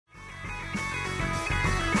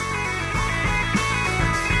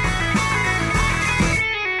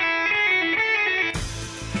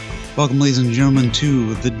Welcome, ladies and gentlemen,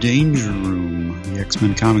 to The Danger Room, the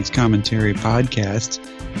X-Men Comics Commentary podcast.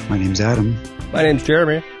 My name's Adam. My name's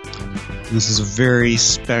Jeremy. And this is a very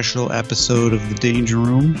special episode of The Danger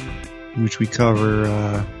Room, in which we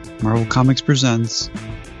cover Marvel Comics Presents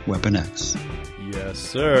Weapon X. Yes,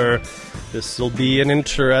 sir. This will be an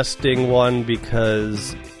interesting one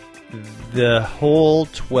because the whole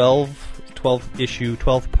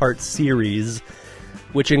 12-part series,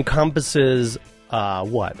 which encompasses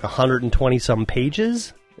 120-some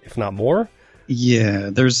pages, if not more? Yeah,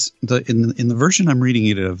 there's in the version I'm reading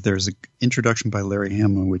it of, there's an introduction by Larry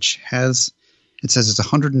Hama, which says it's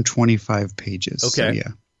 125 pages. Okay.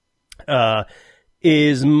 So, yeah.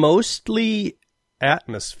 Is mostly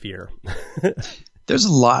atmosphere. There's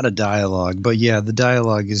a lot of dialogue, but yeah, the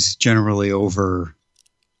dialogue is generally over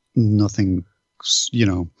nothing,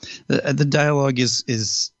 the dialogue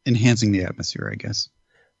is enhancing the atmosphere, I guess.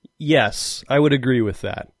 Yes, I would agree with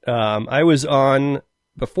that. I was on,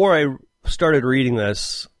 before I started reading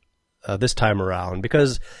this time around,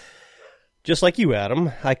 because just like you,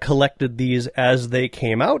 Adam, I collected these as they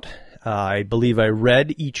came out. I believe I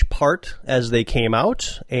read each part as they came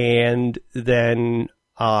out, and then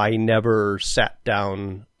I never sat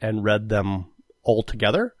down and read them all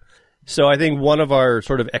together. So I think one of our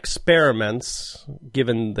sort of experiments,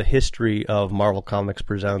 given the history of Marvel Comics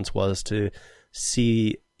Presents, was to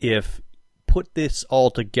see if put this all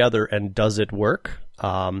together and does it work?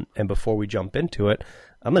 And before we jump into it,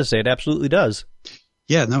 I'm going to say it absolutely does.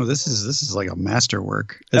 Yeah, no, this is like a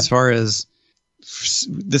masterwork. As far as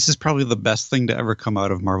this is probably the best thing to ever come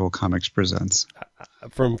out of Marvel Comics Presents.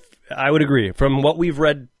 I would agree. From what we've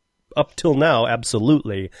read up till now,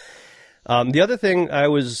 absolutely. The other thing I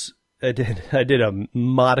did a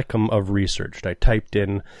modicum of research. I typed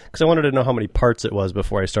in, because I wanted to know how many parts it was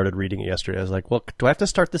before I started reading it yesterday. I was like, well, do I have to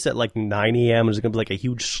start this at like 9 a.m.? Is it going to be like a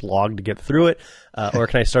huge slog to get through it? Or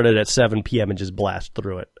can I start it at 7 p.m. and just blast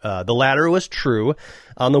through it? The latter was true.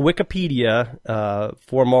 On the Wikipedia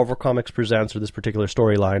for Marvel Comics Presents, or this particular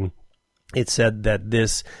storyline, it said that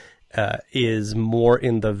this is more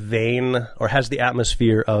in the vein, or has the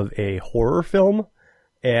atmosphere of a horror film.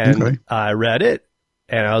 And okay. I read it.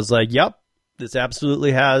 And I was like, yep, this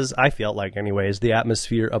absolutely has, I felt like anyways, the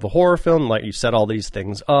atmosphere of a horror film. Like, you set all these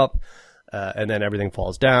things up, and then everything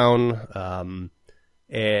falls down.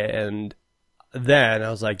 And then I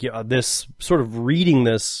was like, yeah, this sort of reading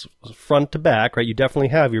this front to back, right? You definitely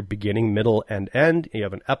have your beginning, middle, and end. You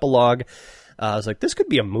have an epilogue. I was like, this could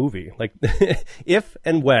be a movie. Like, if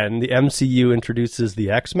and when the MCU introduces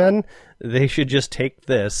the X-Men, they should just take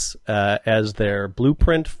this as their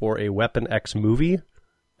blueprint for a Weapon X movie.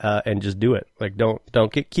 And just do it. Like,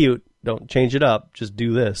 don't get cute. Don't change it up. Just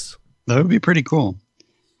do this. That would be pretty cool.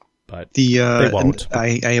 But they won't.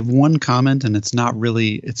 I have one comment, and it's not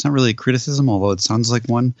really a criticism, although it sounds like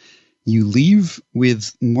one. You leave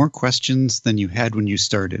with more questions than you had when you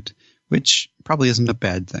started, which probably isn't a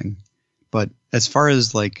bad thing. But as far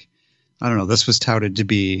as, like, I don't know, this was touted to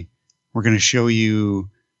be, we're going to show you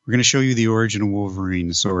the origin of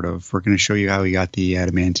Wolverine, sort of. We're going to show you how he got the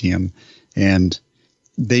adamantium, and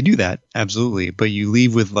they do that, absolutely, but you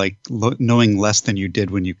leave with like knowing less than you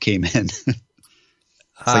did when you came in. It's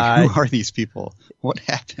like, who are these people? What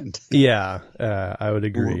happened? Yeah, I would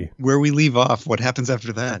agree. Where we leave off, what happens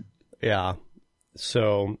after that? Yeah.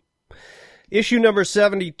 So, issue number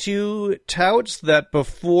 72 touts that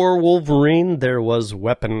before Wolverine there was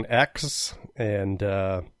Weapon X, and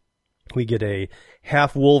we get a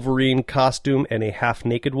half Wolverine costume and a half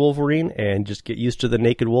naked Wolverine, and just get used to the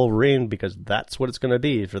naked Wolverine because that's what it's going to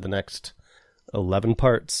be for the next 11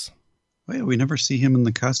 parts. Wait, we never see him in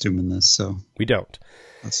the costume in this, so we don't.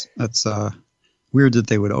 That's weird that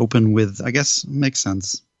they would open with. I guess makes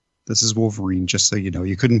sense. This is Wolverine, just so you know.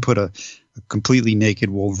 You couldn't put a completely naked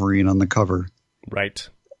Wolverine on the cover, right?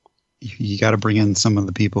 You got to bring in some of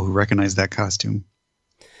the people who recognize that costume.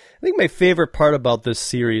 I think my favorite part about this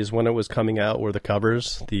series when it was coming out were the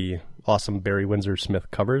covers, the awesome Barry Windsor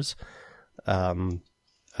Smith covers.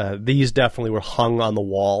 These definitely were hung on the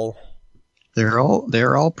wall. They're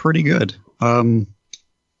all pretty good.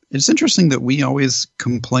 It's interesting that we always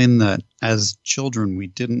complain that as children we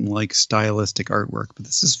didn't like stylistic artwork, but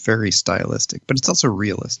this is very stylistic, but it's also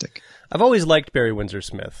realistic. I've always liked Barry Windsor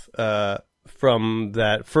Smith from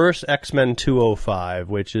that first X-Men 205,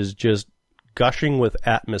 which is just gushing with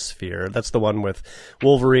atmosphere. That's the one with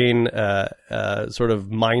Wolverine sort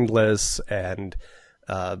of mindless and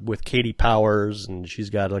with Katie Powers, and she's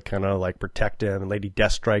got to kind of like protect him, and Lady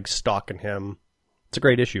Deathstrike stalking him. It's a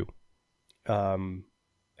great issue.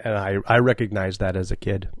 And I recognized that as a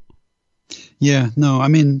kid. Yeah, no, I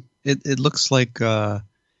mean, it looks like, I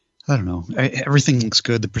I don't know. Everything looks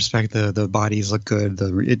good. The perspective, the bodies look good.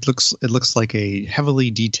 It looks like a heavily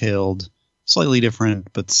detailed, slightly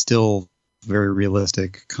different, but still very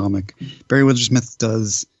realistic comic. Barry Windsor Smith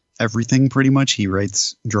does everything pretty much. He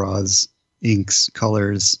writes, draws, inks,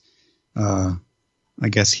 colors. I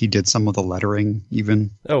guess he did some of the lettering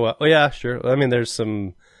even. Oh, well, yeah, sure. I mean, there's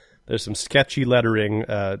some sketchy lettering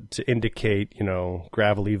to indicate,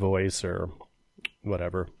 gravelly voice or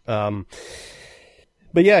whatever.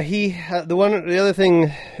 But yeah, the other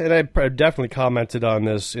thing, and I definitely commented on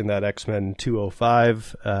this in that X-Men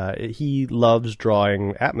 205, he loves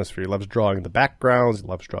drawing atmosphere. He loves drawing the backgrounds. He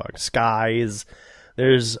loves drawing skies.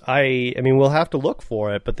 We'll have to look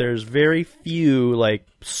for it, but there's very few like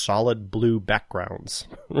solid blue backgrounds,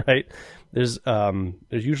 right? There's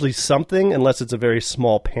usually something, unless it's a very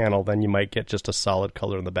small panel, then you might get just a solid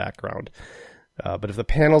color in the background. But if the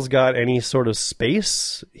panel's got any sort of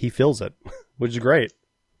space, he fills it, which is great.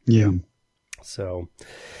 Yeah. So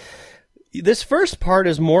this first part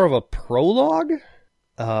is more of a prologue.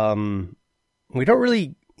 We don't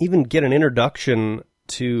really even get an introduction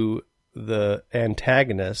to the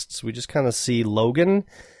antagonists. We just kind of see Logan.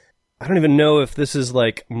 I don't even know if this is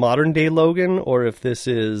like modern day Logan or if this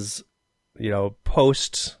is,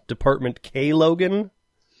 post Department K Logan.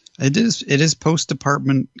 It is post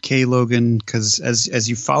Department K Logan, because as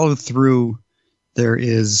you follow through, there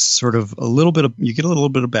is sort of you get a little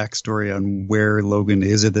bit of backstory on where Logan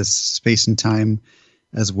is at this space and time,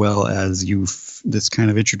 as well as this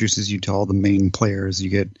kind of introduces you to all the main players.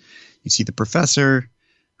 You see the professor,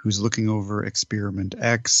 who's looking over Experiment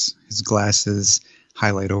X. His glasses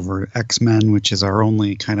highlight over X-Men, which is our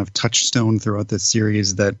only kind of touchstone throughout this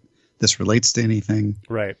series that this relates to anything.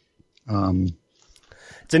 Right.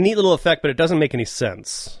 It's a neat little effect, but it doesn't make any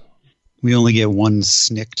sense. We only get one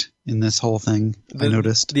snicked in this whole thing, I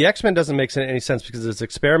noticed. The X-Men doesn't make any sense because it's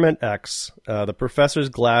Experiment X. The professor's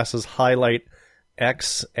glasses highlight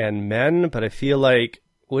X and men, but I feel like,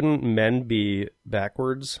 wouldn't men be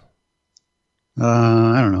backwards?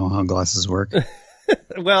 I don't know how glasses work.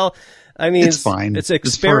 Well, I mean, it's fine. It's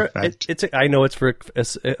for effect. I know it's for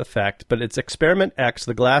effect, but it's Experiment X.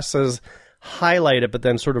 The glasses highlight it, but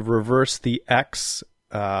then sort of reverse the X.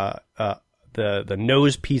 The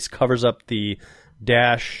nose piece covers up the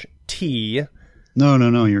dash T.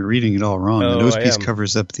 No. You're reading it all wrong. The nose piece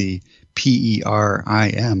covers up the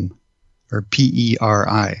PERIM. Or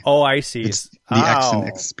PERI. Oh, I see. It's the X in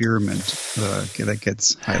Experiment that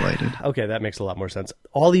gets highlighted. Okay, that makes a lot more sense.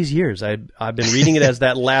 All these years, I've been reading it as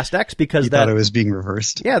that last X because thought it was being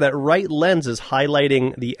reversed. Yeah, that right lens is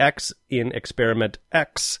highlighting the X in Experiment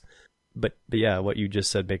X. But yeah, what you just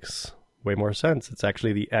said makes way more sense. It's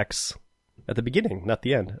actually the X at the beginning, not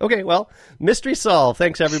the end. Okay, well, mystery solved.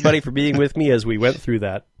 Thanks everybody for being with me as we went through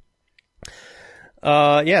that.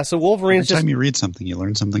 So Wolverine's every time you read something, you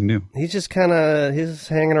learn something new. He's just he's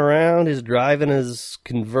hanging around. He's driving his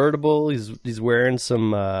convertible. He's wearing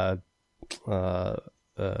some, what's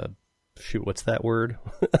that word?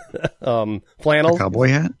 Flannel. A cowboy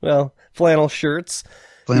hat? Well, flannel shirts.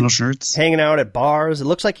 Flannel shirts. Hanging out at bars. It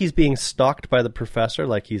looks like he's being stalked by the professor,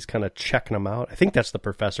 like he's kind of checking him out. I think that's the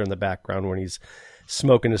professor in the background when he's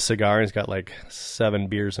smoking his cigar and he's got like 7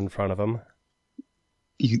 beers in front of him.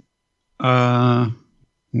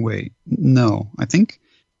 Wait, no. I think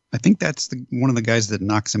that's one of the guys that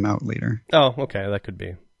knocks him out later. Oh, okay, that could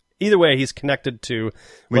be. Either way, he's connected to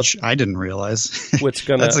which I didn't realize. What's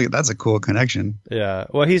gonna that's a cool connection. Yeah.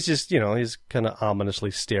 Well, he's just he's kind of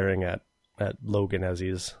ominously staring at Logan as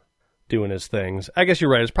he's doing his things. I guess you're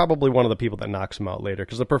right. It's probably one of the people that knocks him out later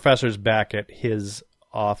because the professor's back at his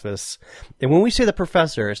office. And when we say the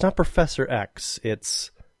professor, it's not Professor X.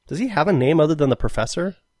 Does he have a name other than the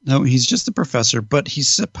professor? No, he's just the professor, but he's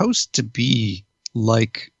supposed to be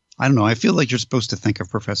like, I don't know, I feel like you're supposed to think of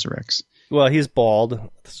Professor X. Well, he's bald.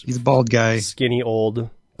 He's a bald guy. Skinny, old,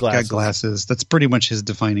 glasses. Got glasses. That's pretty much his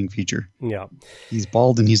defining feature. Yeah. He's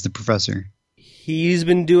bald and he's the professor. He's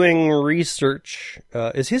been doing research.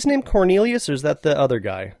 Is his name Cornelius or is that the other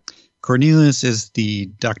guy? Cornelius is the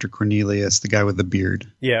Dr. Cornelius, the guy with the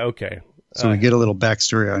beard. Yeah, okay. So we get a little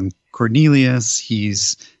backstory on Cornelius.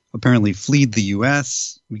 He's apparently fled the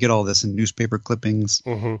U.S. We get all this in newspaper clippings.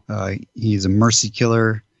 Mm-hmm. He's a mercy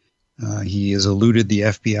killer. He has eluded the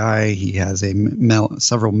FBI. He has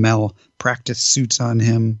several malpractice suits on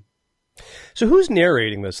him. So who's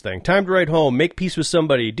narrating this thing? Time to write home. Make peace with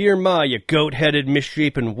somebody. Dear Ma, you goat-headed,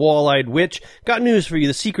 misshapen, wall-eyed witch. Got news for you.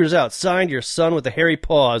 The secret's out. Signed, your son with the hairy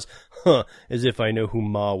paws. Huh. As if I know who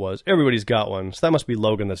Ma was. Everybody's got one. So that must be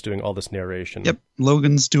Logan that's doing all this narration. Yep.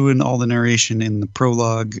 Logan's doing all the narration in the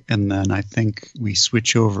prologue. And then I think we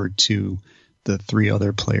switch over to the three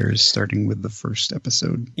other players, starting with the first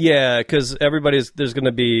episode. Yeah, because there's going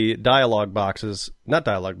to be dialogue boxes, not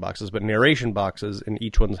dialogue boxes, but narration boxes, and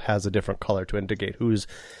each one has a different color to indicate who's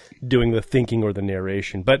doing the thinking or the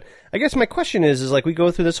narration. But I guess my question is like we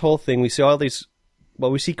go through this whole thing, we see all these,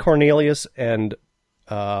 well, we see Cornelius and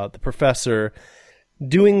the professor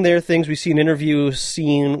doing their things. We see an interview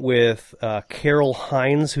scene with Carol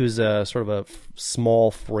Hines, who's a sort of a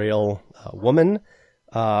small, frail woman.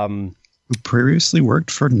 Who previously worked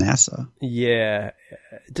for NASA. Yeah.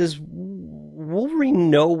 Does Wolverine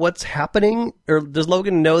know what's happening? Or does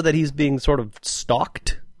Logan know that he's being sort of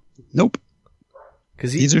stalked? Nope.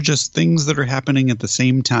 Because these are just things that are happening at the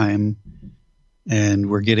same time. And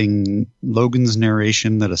we're getting Logan's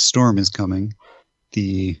narration that a storm is coming.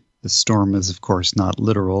 The storm is, of course, not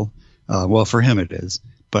literal. Well, for him it is.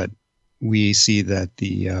 But we see that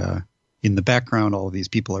in the background, all of these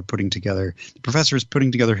people are putting together. The professor is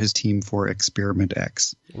putting together his team for Experiment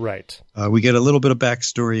X. Right. We get a little bit of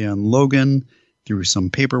backstory on Logan through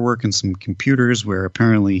some paperwork and some computers, where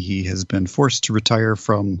apparently he has been forced to retire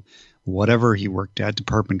from whatever he worked at,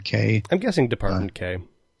 Department K. I'm guessing Department K,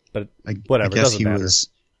 but whatever. I guess he was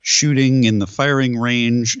shooting in the firing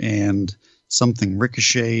range, and something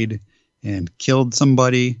ricocheted and killed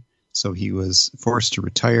somebody, so he was forced to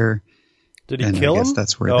retire. Did he kill him? I guess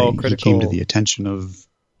that's where he came to the attention of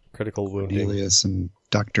critical wounding. Cornelius and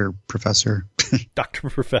Dr. Professor. Dr.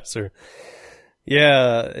 Professor.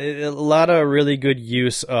 Yeah, a lot of really good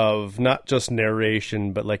use of not just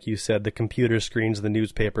narration, but like you said, the computer screens, the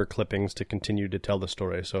newspaper clippings to continue to tell the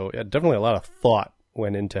story. So yeah, definitely a lot of thought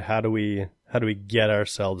went into how do we get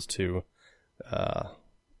ourselves to,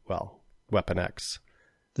 Weapon X.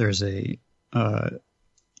 There's at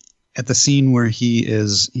the scene where he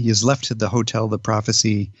is left at the Hotel the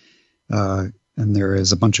Prophecy, and there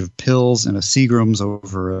is a bunch of pills and a Seagrams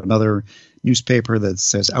over another newspaper that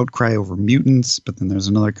says outcry over mutants, but then there's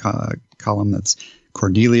another column that's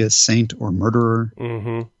Cornelius, saint or murderer.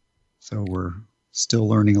 Mm-hmm. So we're still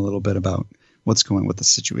learning a little bit about what the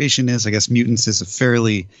situation is. I guess mutants is a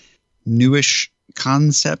fairly newish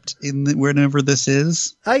concept whenever this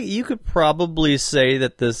is. You could probably say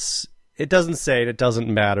that this, it doesn't say it doesn't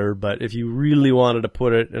matter, but if you really wanted to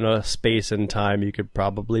put it in a space and time, you could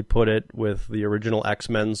probably put it with the original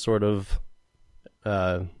X-Men sort of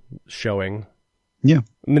showing. Yeah.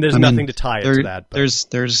 I mean, there's nothing to tie it to that. But.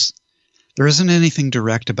 There isn't anything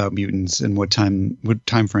direct about mutants and what time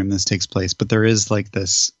frame this takes place, but there is like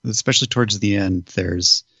this, especially towards the end,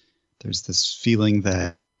 there's this feeling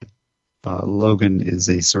that Logan is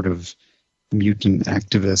a sort of mutant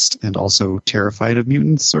activist and also terrified of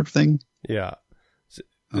mutants sort of thing. Yeah.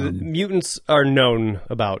 Mutants are known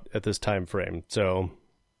about at this time frame. So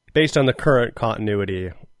based on the current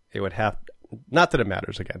continuity, it would have, not that it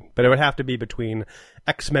matters again, but it would have to be between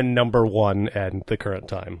X-Men #1 and the current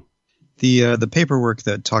time. The paperwork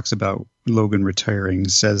that talks about Logan retiring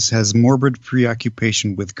says has morbid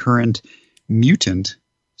preoccupation with current mutant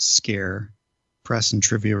scare. Press and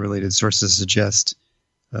trivia related sources suggest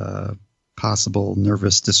possible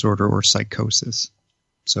nervous disorder or psychosis.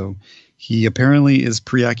 So he apparently is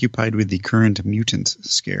preoccupied with the current mutant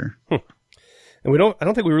scare. And I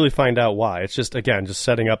don't think we really find out why. It's just, again, just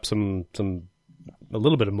setting up a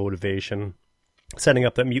little bit of motivation, setting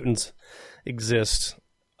up that mutants exist.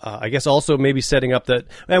 I guess also maybe setting up that,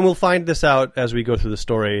 and we'll find this out as we go through the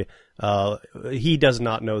story, he does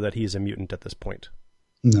not know that he's a mutant at this point.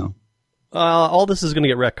 No. All this is going to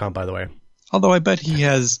get retconned, by the way. Although I bet he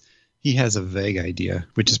has a vague idea,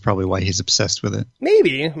 which is probably why he's obsessed with it.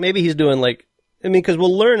 Maybe he's doing because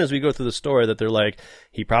we'll learn as we go through the story that they're like,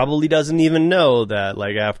 he probably doesn't even know that,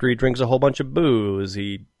 like, after he drinks a whole bunch of booze,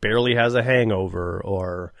 he barely has a hangover,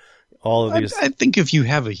 or all of these. I think if you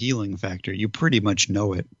have a healing factor, you pretty much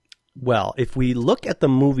know it. Well, if we look at the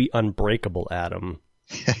movie Unbreakable, Adam,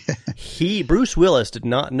 Bruce Willis did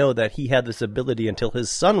not know that he had this ability until his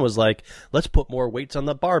son was like, let's put more weights on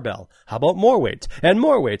the barbell. How about more weights and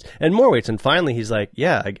more weights and more weights? And finally he's like,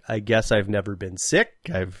 yeah, I guess I've never been sick.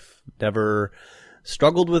 I've never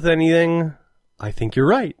struggled with anything. I think you're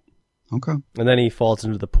right. Okay. And then he falls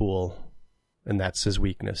into the pool, and that's his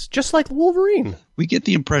weakness. Just like Wolverine. We get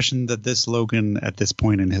the impression that this Logan at this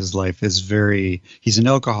point in his life is he's an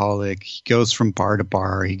alcoholic. He goes from bar to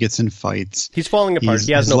bar. He gets in fights. He's falling apart.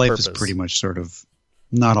 He has no purpose. His life is pretty much sort of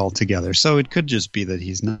not all together. So it could just be that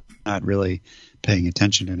he's not really paying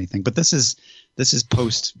attention to anything. But this is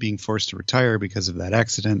post being forced to retire because of that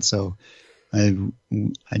accident. So I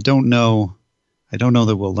don't know. I don't know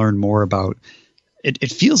that we'll learn more about it.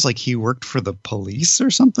 It feels like he worked for the police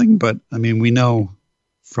or something, but I mean, we know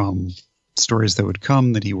from stories that would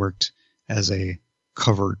come that he worked as a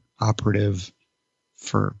covert operative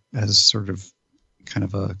as sort of kind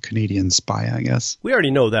of a Canadian spy, I guess. We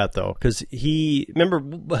already know that, though, because remember,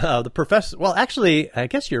 the professor, well, actually, I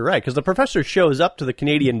guess you're right, because the professor shows up to the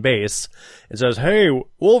Canadian base and says, "Hey,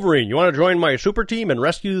 Wolverine, you want to join my super team and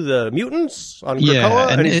rescue the mutants on Krakoa?" Yeah,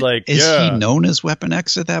 and he's like, is he known as Weapon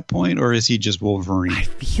X at that point, or is he just Wolverine? I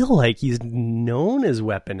feel like he's known as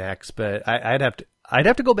Weapon X, but I'd have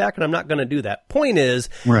to go back, and I'm not going to do that. Point is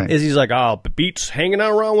he's like, "Oh, Beats hanging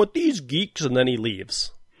out around with these geeks," and then he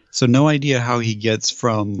leaves. So no idea how he gets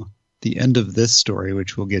from the end of this story,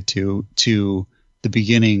 which we'll get to the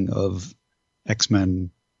beginning of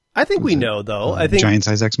X-Men. I think we know, though. I think Giant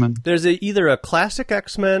Size X-Men. There's either a classic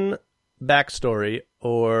X-Men backstory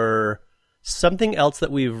or something else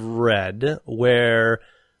that we've read where,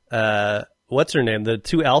 what's her name? The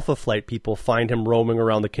two Alpha Flight people find him roaming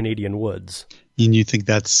around the Canadian woods. And you think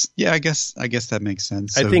that's, I guess that makes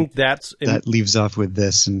sense. So I think that leaves off with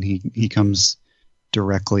this, and he comes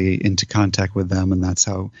directly into contact with them, and that's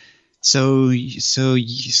how. So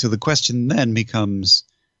the question then becomes,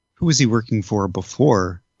 who was he working for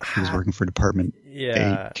before he was working for Department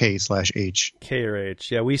K/H? K or H.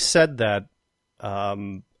 Yeah, we said that.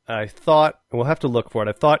 I thought, we'll have to look for it.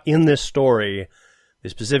 I thought in this story they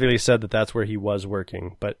specifically said that that's where he was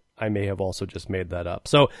working, but I may have also just made that up.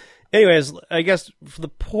 So anyways, I guess for the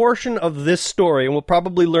portion of this story, and we'll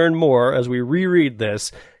probably learn more as we reread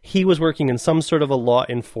this, he was working in some sort of a law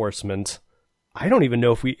enforcement. I don't even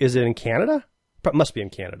know is it in Canada? It must be in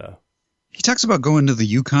Canada. He talks about going to the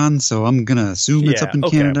Yukon, so I'm going to assume it's up in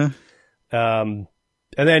Canada.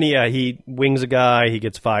 And then, he wings a guy, he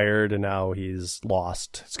gets fired, and now he's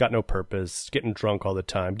lost. He's got no purpose, getting drunk all the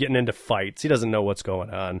time, getting into fights. He doesn't know what's going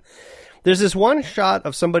on. There's this one shot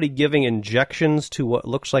of somebody giving injections to what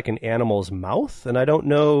looks like an animal's mouth, and I don't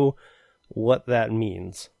know what that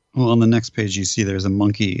means. Well, on the next page, you see there's a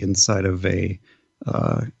monkey inside of a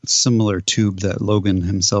similar tube that Logan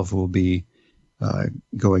himself will be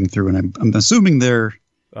going through, and I'm assuming they're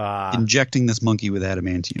injecting this monkey with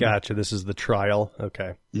adamantium. Gotcha. This is the trial.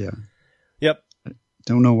 Okay. Yeah. Yep. I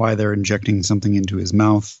don't know why they're injecting something into his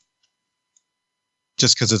mouth.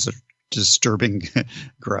 Just because it's a disturbing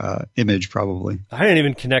image, probably. I didn't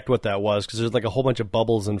even connect what that was because there's like a whole bunch of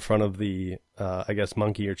bubbles in front of the, I guess,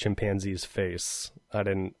 monkey or chimpanzee's face. I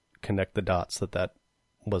didn't connect the dots that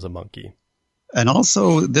was a monkey. And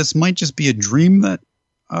also, this might just be a dream that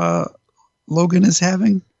Logan is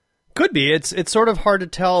having. Could be. It's sort of hard to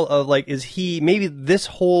tell of like, is he, maybe this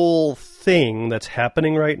whole thing that's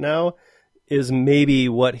happening right now is maybe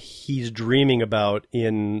what he's dreaming about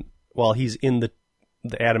while he's in the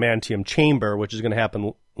adamantium chamber, which is going to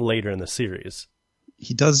happen later in the series.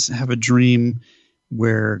 He does have a dream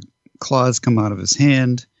where claws come out of his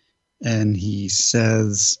hand, and he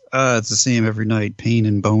says, it's the same every night, pain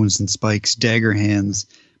and bones and spikes, dagger hands,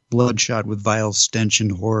 bloodshot with vile stench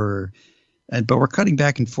and horror. But we're cutting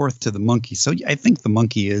back and forth to the monkey. So I think the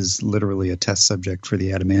monkey is literally a test subject for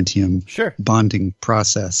the adamantium bonding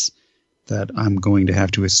process that I'm going to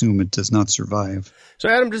have to assume it does not survive. So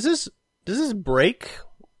Adam, does this break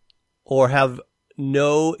or have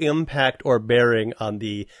no impact or bearing on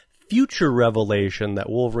the future revelation that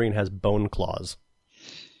Wolverine has bone claws?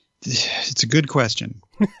 It's a good question.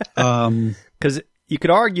 Because you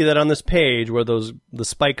could argue that on this page where the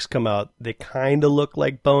spikes come out, they kind of look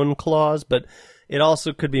like bone claws, but it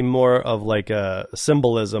also could be more of like a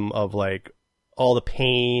symbolism of like all the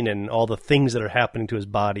pain and all the things that are happening to his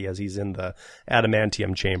body as he's in the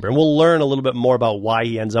adamantium chamber. And we'll learn a little bit more about why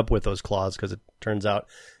he ends up with those claws, because it turns out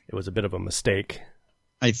it was a bit of a mistake.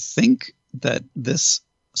 I think that this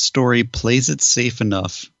story plays it safe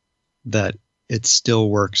enough that it still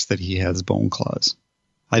works that he has bone claws.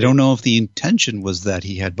 I don't know if the intention was that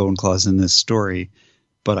he had bone claws in this story,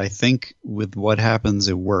 but I think with what happens,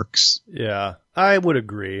 it works. Yeah, I would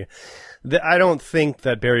agree. I don't think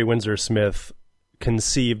that Barry Windsor Smith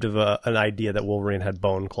conceived of an idea that Wolverine had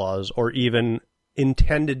bone claws or even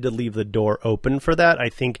intended to leave the door open for that. I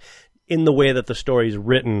think in the way that the story's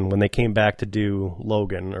written, when they came back to do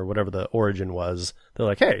Logan or whatever the origin was, they're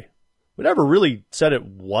like, hey, we never really said it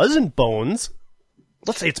wasn't bones.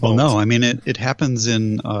 Let's say it's bones. Well, no, I mean, it happens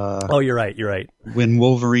in... oh, you're right. When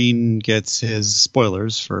Wolverine gets his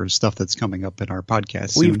spoilers for stuff that's coming up in our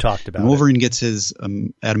podcast. We've talked about Wolverine gets his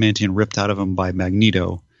adamantium ripped out of him by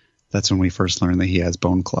Magneto. That's when we first learn that he has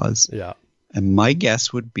bone claws. Yeah. And my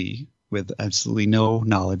guess would be, with absolutely no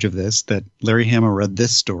knowledge of this, that Larry Hama read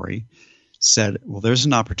this story, said, well, there's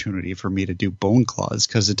an opportunity for me to do bone claws,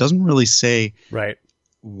 because it doesn't really say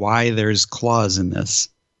why there's claws in this.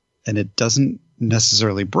 And it doesn't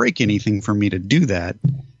necessarily break anything for me to do that.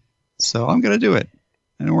 So I'm going to do it.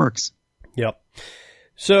 And it works. Yep.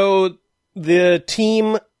 So the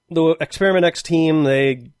team, the Experiment X team,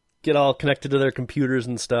 they get all connected to their computers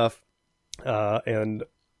and stuff. And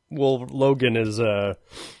Logan is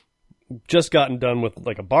just gotten done with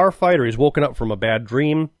like a bar fight, or he's woken up from a bad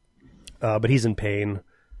dream, but he's in pain.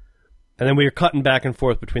 And then we are cutting back and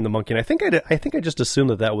forth between the monkey, and I think I just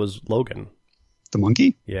assumed that was Logan. The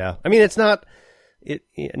monkey? Yeah. I mean, it's not.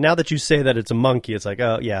 Now that you say that it's a monkey, it's like,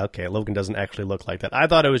 oh yeah, okay, Logan doesn't actually look like that. I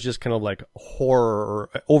thought it was just kind of like horror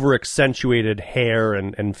or over accentuated hair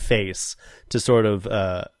and face to sort of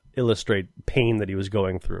illustrate pain that he was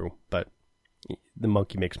going through, but the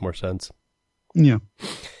monkey makes more sense. Yeah.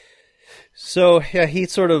 So yeah, he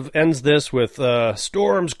sort of ends this with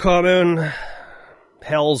storms coming,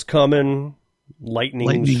 hell's coming,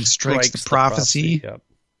 lightning strikes the prophecy. Yep.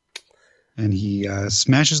 And he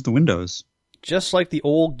smashes the windows. Just like the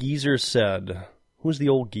old geezer said. Who's the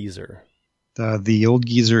old geezer? The old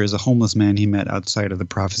geezer is a homeless man he met outside of the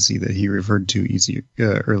prophecy that he referred to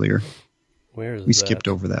earlier. Where is we skipped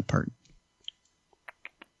over that part.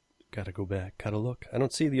 Gotta go back. Gotta look. I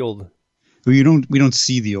don't see the old. We don't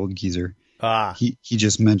see the old geezer. Ah. He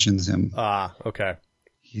just mentions him. Ah. Okay.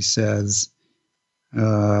 He says,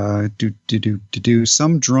 some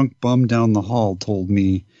drunk bum down the hall told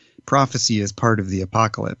me prophecy is part of the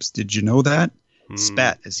apocalypse. Did you know that?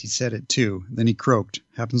 Spat as he said it too. Then he croaked.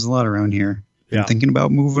 Happens a lot around here. Yeah. I'm thinking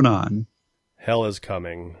about moving on. Hell is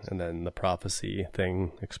coming, and then the prophecy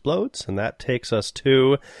thing explodes, and that takes us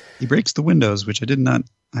to... He breaks the windows, which I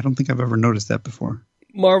don't think I've ever noticed that before.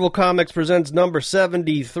 Marvel Comics presents number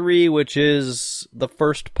 73, which is the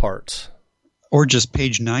first part. Or just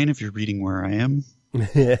page 9 if you're reading where I am.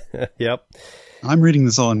 Yep. I'm reading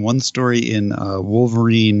this all in one story in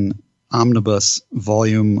Wolverine Omnibus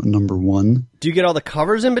Volume number 1. Do you get all the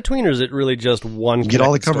covers in between, or is it really just one? You get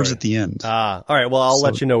all the covers story? At the end. Ah, all right. Well, I'll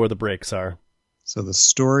let you know where the breaks are. So the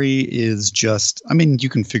story is just, I mean, you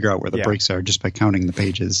can figure out where the breaks are just by counting the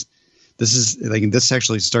pages. This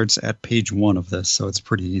actually starts at page 1 of this, so it's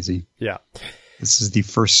pretty easy. Yeah. This is the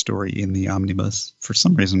first story in the omnibus for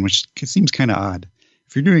some reason, which seems kind of odd.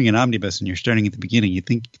 If you're doing an omnibus and you're starting at the beginning, you'd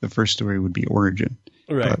think the first story would be Origin.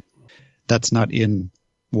 Right. But that's not in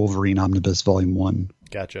Wolverine Omnibus Volume 1.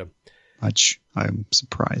 Gotcha. Which I'm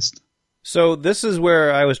surprised. So this is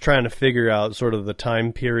where I was trying to figure out sort of the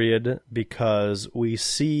time period, because we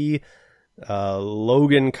see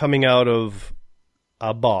Logan coming out of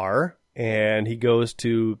a bar, and he goes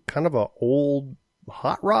to kind of an old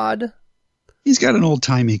hot rod. He's got an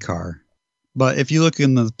old-timey car. But if you look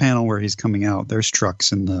in the panel where he's coming out, there's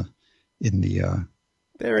trucks in the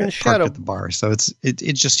they're in shadow at the bar. So it's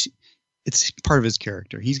part of his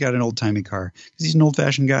character. He's got an old-timey car because he's an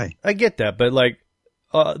old-fashioned guy. I get that, but like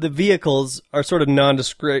the vehicles are sort of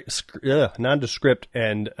nondescript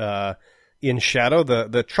and in shadow.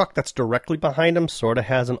 The truck that's directly behind him sort of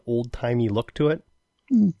has an old-timey look to it.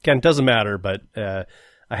 Again, it doesn't matter, but I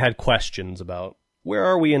had questions about where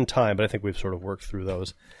are we in time, but I think we've sort of worked through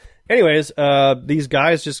those. Anyways, these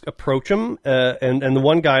guys just approach him, and the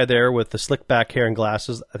one guy there with the slick back hair and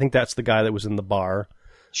glasses, I think that's the guy that was in the bar.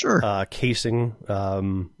 Sure. Casing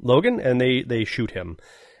Logan, and they shoot him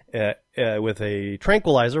with a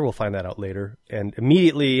tranquilizer. We'll find that out later. And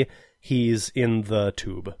immediately he's in the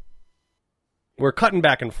tube. We're cutting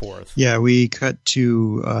back and forth. Yeah, we cut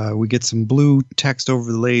to, we get some blue text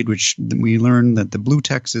overlaid, which we learn that the blue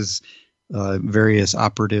text is various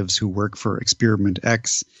operatives who work for Experiment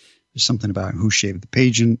X. There's something about who shaved the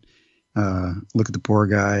patient. Look at the poor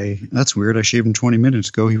guy. That's weird. I shaved him 20 minutes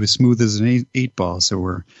ago. He was smooth as an 8-ball. So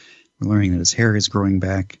we're learning that his hair is growing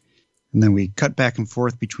back. And then we cut back and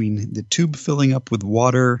forth between the tube filling up with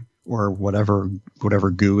water or whatever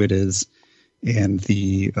goo it is, and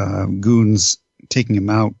the goons taking him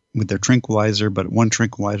out with their tranquilizer. But one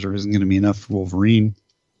tranquilizer isn't going to be enough for Wolverine.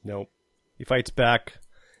 Nope. He fights back.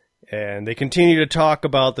 And they continue to talk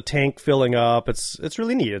about the tank filling up. It's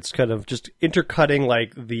really neat. It's kind of just intercutting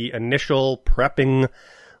like the initial prepping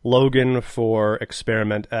Logan for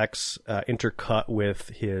Experiment X, intercut with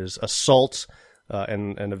his assault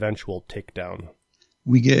and an eventual takedown.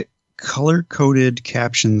 We get color-coded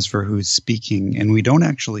captions for who's speaking, and we don't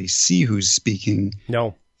actually see who's speaking.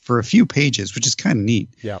 No. For a few pages, which is kind of neat.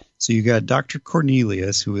 Yeah. So you got Dr.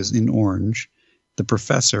 Cornelius, who is in orange, the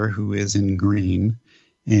professor, who is in green,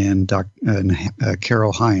 and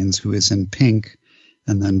Carol Hines, who is in pink,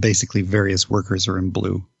 and then basically various workers are in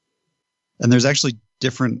blue. And there's actually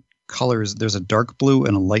different colors. There's a dark blue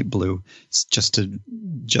and a light blue. It's just to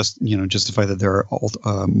justify that there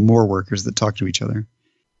are more workers that talk to each other.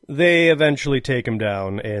 They eventually take him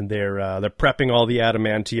down, and they're prepping all the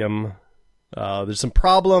adamantium. There's some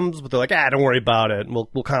problems, but they're like, don't worry about it.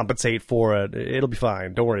 We'll compensate for it. It'll be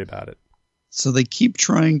fine. Don't worry about it. So they keep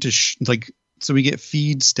trying to so we get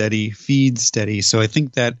feed steady. So I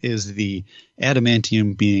think that is the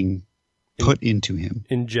adamantium being put into him,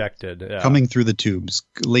 injected, coming through the tubes,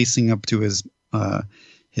 lacing up to his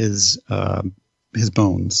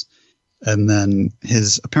bones, and then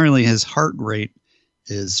apparently his heart rate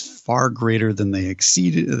is far greater than they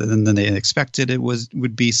expected it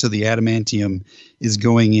would be. So the adamantium is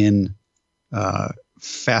going in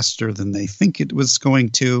faster than they think it was going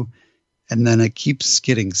to, and then it keeps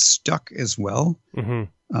getting stuck as well.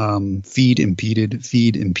 Mm-hmm. Feed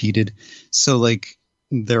impeded. So like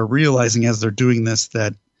they're realizing as they're doing this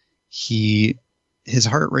that his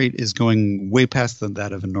heart rate is going way past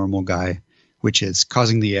that of a normal guy, which is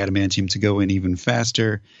causing the adamantium to go in even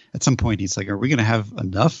faster. At some point, he's like, are we going to have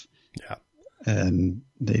enough? Yeah. And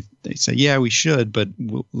they say, yeah, we should, but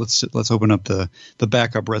let's open up the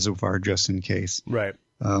backup reservoir just in case. Right.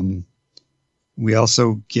 We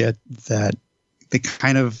also get that they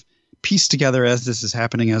kind of piece together as this is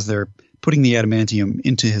happening, as they're putting the adamantium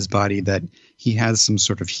into his body, that he has some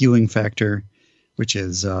sort of healing factor, which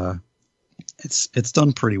is it's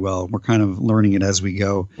done pretty well. We're kind of learning it as we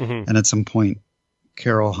go. Mm-hmm. And at some point,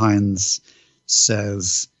 Carol Hines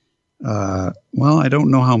says, well, I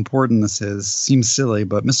don't know how important this is. Seems silly,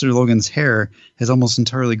 but Mr. Logan's hair has almost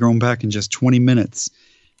entirely grown back in just 20 minutes.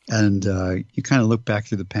 And you kind of look back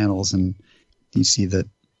through the panels and you see that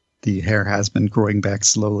the hair has been growing back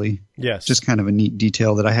slowly. Yes. Just kind of a neat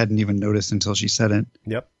detail that I hadn't even noticed until she said it.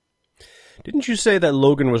 Yep. Didn't you say that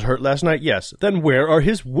Logan was hurt last night? Yes. Then where are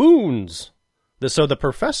his wounds? So the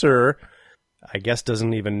professor, I guess,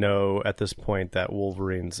 doesn't even know at this point that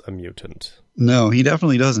Wolverine's a mutant. No, he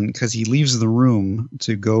definitely doesn't, because he leaves the room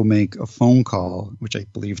to go make a phone call, which I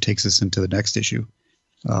believe takes us into the next issue.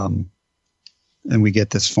 And we get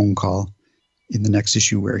this phone call in the next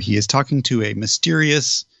issue where he is talking to a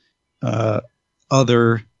mysterious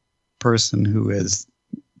other person who is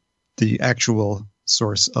the actual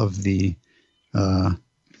source of the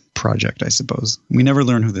project, I suppose. We never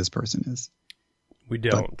learn who this person is. We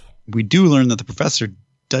don't. But we do learn that the professor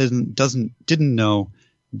didn't know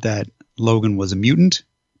that Logan was a mutant,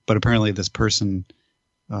 but apparently this person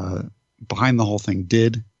behind the whole thing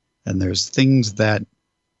did. And there's things that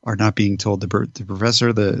are not being told the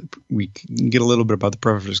professor. We can get a little bit about the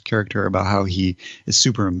professor's character, about how he is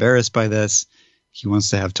super embarrassed by this. He wants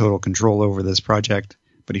to have total control over this project,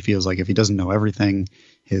 but he feels like if he doesn't know everything,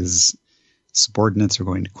 his subordinates are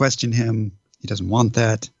going to question him. He doesn't want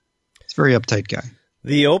that. He's a very uptight guy.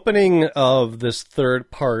 The opening of this third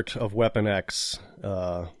part of Weapon X,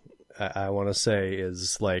 I want to say,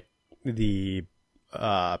 is like the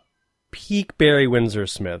peak Barry Windsor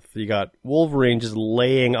Smith. You got Wolverine just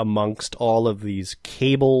laying amongst all of these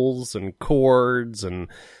cables and cords and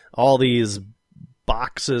all these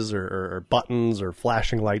boxes or buttons or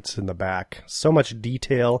flashing lights in the back. So much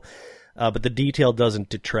detail, but the detail doesn't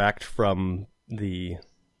detract from the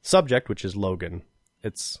subject, which is Logan.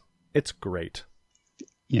 It's great.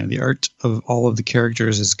 Yeah, the art of all of the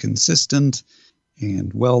characters is consistent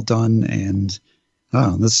and well done, and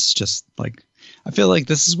this is just like, I feel like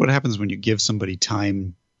this is what happens when you give somebody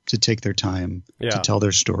time to take their time to tell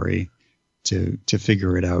their story, to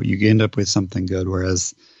figure it out. You end up with something good,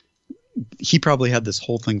 whereas he probably had this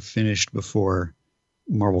whole thing finished before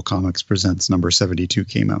Marvel Comics Presents number 72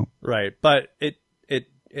 came out. Right, but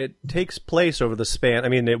it takes place over the span, I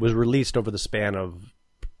mean, it was released over the span of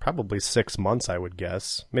probably 6 months, I would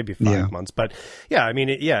guess, maybe 5 months. But yeah, I mean,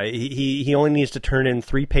 he only needs to turn in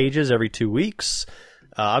 3 pages every 2 weeks.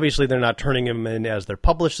 Obviously, they're not turning them in as they're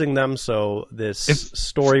publishing them, so this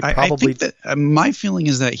story probably... I think that my feeling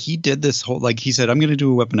is that he did this whole, like he said, I'm going to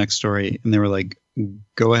do a Weapon X story, and they were like,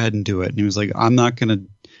 go ahead and do it. And he was like, I'm going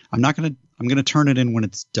to turn it in when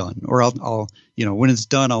it's done, or I'll when it's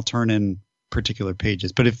done, I'll turn in particular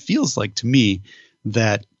pages. But it feels like to me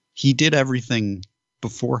that he did everything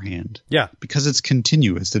beforehand. Yeah, because it's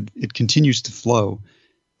continuous. It continues to flow.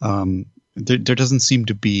 There doesn't seem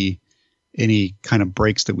to be any kind of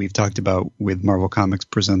breaks that we've talked about with Marvel Comics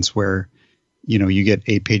Presents, where you get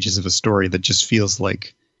 8 pages of a story that just feels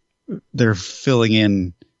like they're filling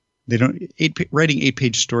in. Writing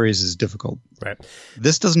 8-page stories is difficult. Right.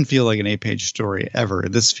 This doesn't feel like an 8-page story ever.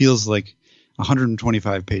 This feels like a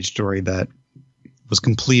 125-page story that was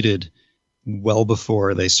completed well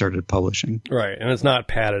before they started publishing. Right, and it's not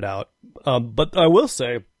padded out. But I will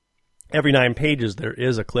say, every 9 pages there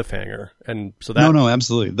is a cliffhanger, and so that no,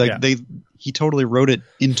 absolutely. He totally wrote it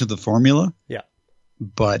into the formula. Yeah,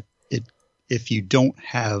 but if you don't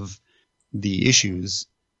have the issues,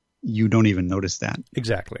 you don't even notice that.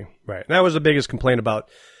 Exactly. Right. And that was the biggest complaint about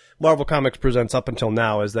Marvel Comics Presents up until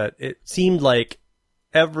now, is that it seemed like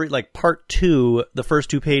part 2, the first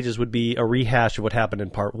 2 pages would be a rehash of what happened in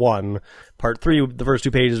part 1. Part 3, the first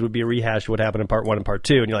 2 pages would be a rehash of what happened in part 1 and part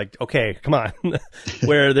 2. And you're like, okay, come on.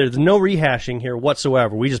 Where there's no rehashing here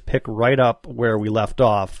whatsoever. We just pick right up where we left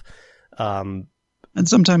off. And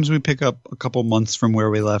sometimes we pick up a couple months from where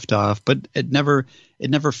we left off, but it never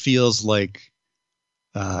feels like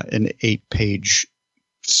an 8-page.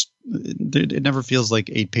 It never feels like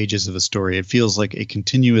 8 pages of a story. It feels like a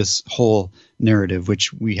continuous whole narrative,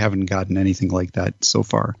 which we haven't gotten anything like that so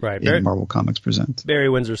far in Marvel Comics Presents. Barry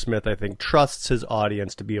Windsor Smith, I think, trusts his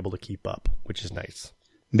audience to be able to keep up, which is nice.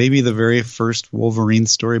 Maybe the very first Wolverine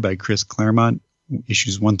story by Chris Claremont,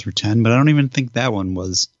 issues 1 through 10, but I don't even think that one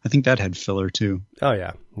was. I think that had filler too. Oh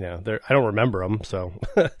yeah. I don't remember them, so.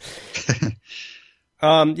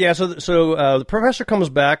 So the professor comes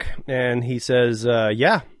back and he says,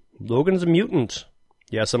 Logan's a mutant.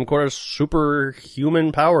 He has some kind of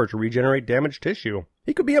superhuman power to regenerate damaged tissue.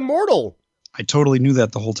 He could be immortal. I totally knew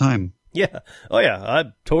that the whole time. Yeah. Oh, yeah.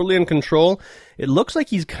 I'm totally in control. It looks like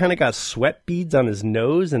he's kind of got sweat beads on his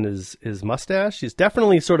nose and his mustache. He's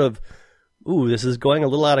definitely sort of, this is going a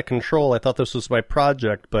little out of control. I thought this was my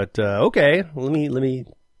project, but okay. Let me.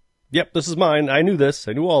 Yep, this is mine. I knew this.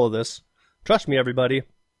 I knew all of this. Trust me, everybody.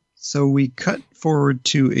 So we cut forward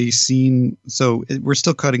to a scene. So we're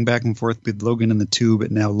still cutting back and forth with Logan in the tube,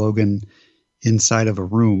 but now Logan inside of a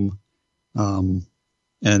room. And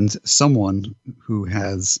someone who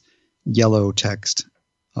has yellow text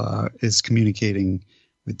is communicating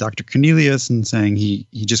with Dr. Cornelius and saying he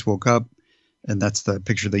just woke up. And that's the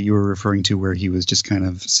picture that you were referring to, where he was just kind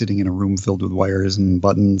of sitting in a room filled with wires and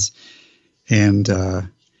buttons. And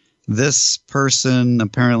this person,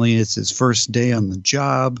 apparently it's his first day on the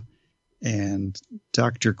job. And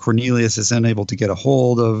Dr. Cornelius is unable to get a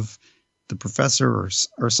hold of the professor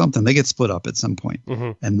or something. They get split up at some point.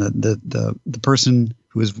 Mm-hmm. And the person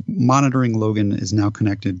who is monitoring Logan is now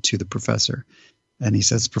connected to the professor. And he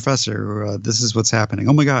says, Professor, this is what's happening.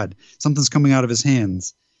 Oh my God, something's coming out of his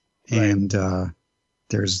hands. Right. And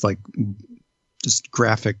there's like just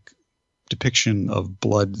graphic depiction of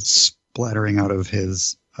blood splattering out of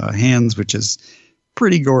his hands, which is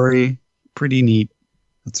pretty gory, pretty neat.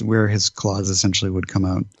 That's where his claws essentially would come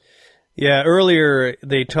out. Yeah, earlier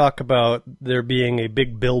they talk about there being a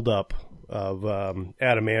big buildup of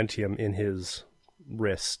adamantium in his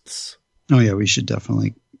wrists. Oh, yeah, we should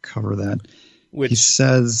definitely cover that. He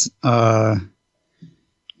says, where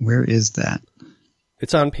is that?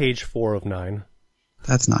 It's on page 4 of 9.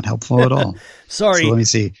 That's not helpful at all. Sorry. So let me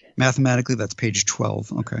see. Mathematically, that's page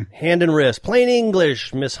 12. Okay. Hand and wrist. Plain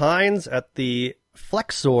English, Miss Hines, at the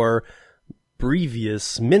flexor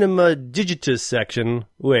brevis minima digitus section.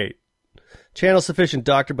 Wait. Channel sufficient,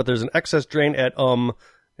 doctor, but there's an excess drain at and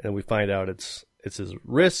we find out it's his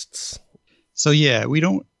wrists. So yeah,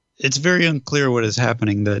 it's very unclear what is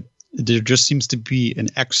happening. That there just seems to be an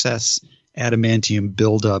excess adamantium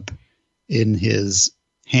buildup in his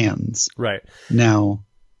hands. Right. Now,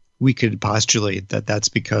 we could postulate that that's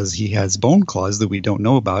because he has bone claws that we don't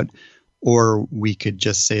know about, or we could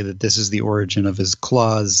just say that this is the origin of his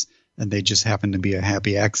claws and they just happen to be a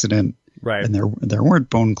happy accident. Right. And there weren't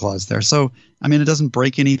bone claws there. So, I mean, it doesn't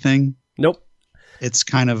break anything. Nope. It's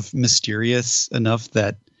kind of mysterious enough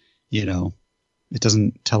that, it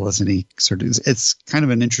doesn't tell us any sort of, it's kind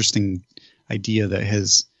of an interesting idea that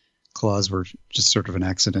his claws were just sort of an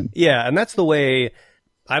accident. Yeah, and that's the way,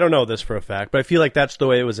 I don't know this for a fact, but I feel like that's the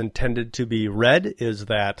way it was intended to be read, is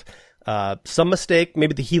that some mistake,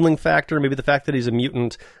 maybe the healing factor, maybe the fact that he's a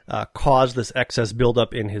mutant, caused this excess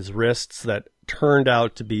buildup in his wrists that turned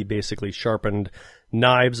out to be basically sharpened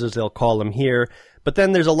knives, as they'll call them here. But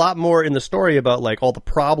then there's a lot more in the story about like all the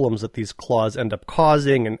problems that these claws end up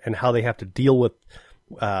causing and how they have to deal with,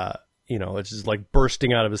 it's just like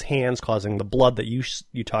bursting out of his hands, causing the blood that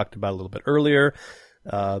you talked about a little bit earlier.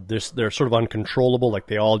 They're sort of uncontrollable, like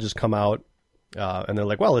they all just come out, and they're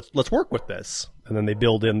like, well, let's work with this. And then they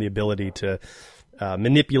build in the ability to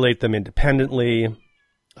manipulate them independently.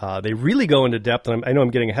 They really go into depth, and I know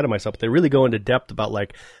I'm getting ahead of myself, but they really go into depth about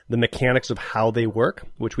like the mechanics of how they work,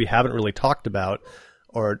 which we haven't really talked about,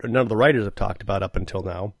 or none of the writers have talked about up until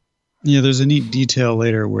now. Yeah, there's a neat detail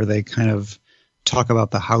later where they kind of talk about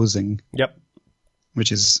the housing. Yep.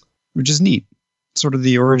 Which is neat. Sort of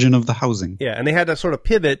the origin of the housing. Yeah, and they had to sort of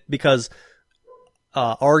pivot because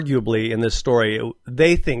arguably in this story,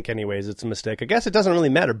 they think anyways it's a mistake. I guess it doesn't really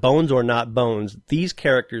matter, bones or not bones. These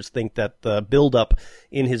characters think that the buildup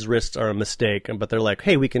in his wrists are a mistake, but they're like,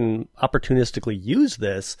 hey, we can opportunistically use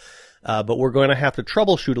this, but we're going to have to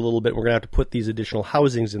troubleshoot a little bit. We're going to have to put these additional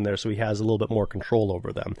housings in there so he has a little bit more control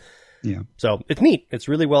over them. Yeah. So it's neat. It's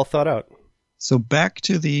really well thought out. So back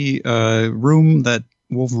to the room that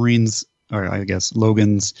Wolverine's, or I guess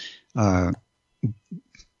Logan's,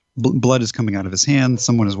 blood is coming out of his hand.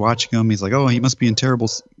 Someone is watching him. He's like, oh, he must be in terrible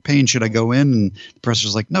pain. Should I go in? And the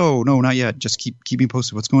professor's like, no, not yet. Just keep me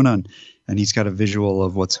posted. What's going on? And he's got a visual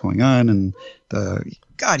of what's going on. And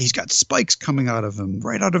he's got spikes coming out of him,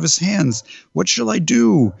 right out of his hands. What shall I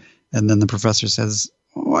do? And then the professor says,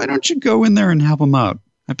 why don't you go in there and help him out?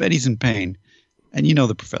 I bet he's in pain. And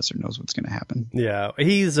the professor knows what's going to happen. Yeah,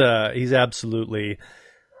 he's absolutely...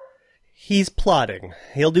 He's plotting.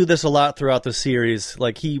 He'll do this a lot throughout the series.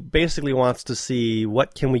 Like, he basically wants to see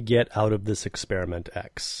what can we get out of this experiment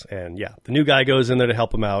X. And yeah, the new guy goes in there to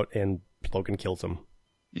help him out, and Logan kills him.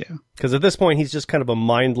 Yeah. Because at this point, he's just kind of a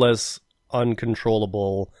mindless,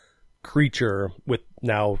 uncontrollable creature with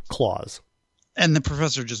now claws. And the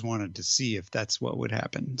professor just wanted to see if that's what would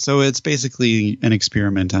happen. So it's basically an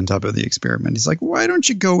experiment on top of the experiment. He's like, why don't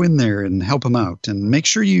you go in there and help him out and make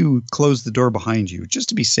sure you close the door behind you just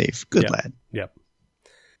to be safe. Good lad. Yep.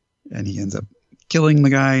 And he ends up killing the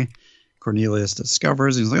guy. Cornelius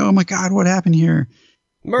discovers. He's like, oh my God, what happened here?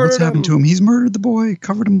 What's happened to him? He's murdered the boy,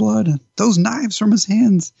 covered in blood. Those knives from his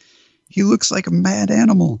hands. He looks like a mad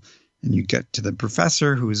animal. And you get to the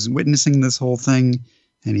professor who's witnessing this whole thing.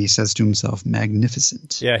 And he says to himself,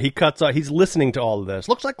 magnificent. Yeah, he cuts out. He's listening to all of this.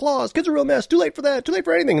 Looks like claws. Kid's a real mess. Too late for that. Too late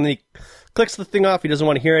for anything. And then he clicks the thing off. He doesn't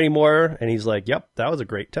want to hear anymore. And he's like, yep, that was a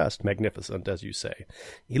great test. Magnificent, as you say.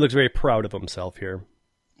 He looks very proud of himself here.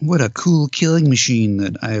 What a cool killing machine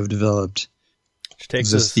that I have developed. Which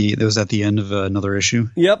takes that was at the end of another issue?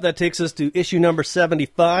 Yep, that takes us to issue number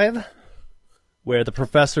 75, where the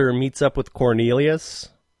professor meets up with Cornelius.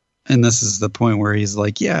 And this is the point where he's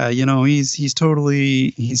like, yeah, he's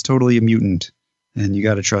totally a mutant, and you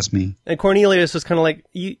got to trust me. And Cornelius is kind of like,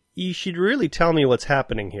 you should really tell me what's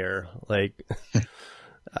happening here. Like,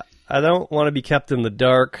 I don't want to be kept in the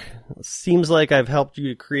dark. It seems like I've helped you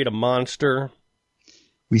to create a monster.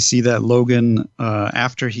 We see that Logan,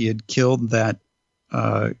 after he had killed that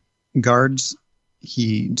guards,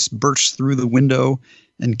 he just burst through the window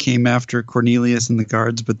and came after Cornelius and the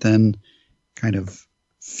guards, but then kind of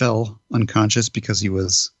fell unconscious because he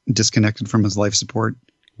was disconnected from his life support.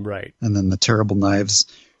 Right. And then the terrible knives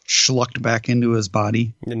schlucked back into his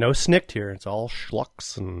body. No snicked here. It's all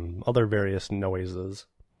schlucks and other various noises.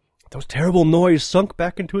 Those terrible noise sunk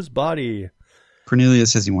back into his body.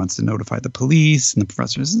 Cornelius says he wants to notify the police, and the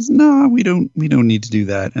professor says, no, we don't need to do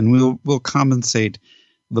that. And we'll compensate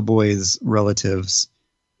the boys' relatives.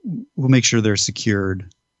 We'll make sure they're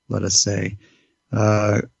secured, let us say.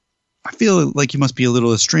 I feel like you must be a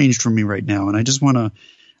little estranged from me right now, and I just want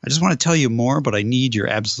to tell you more, but I need your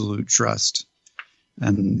absolute trust.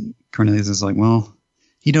 And Cornelius is like, well,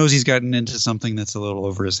 he knows he's gotten into something that's a little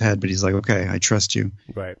over his head, but he's like, okay, I trust you.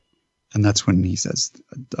 Right. And that's when he says,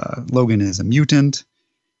 Logan is a mutant.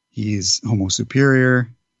 He's Homo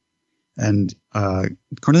superior. And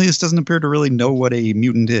Cornelius doesn't appear to really know what a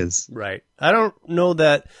mutant is. Right. I don't know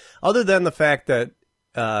that, other than the fact that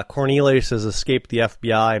Cornelius has escaped the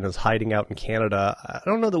FBI and is hiding out in Canada. I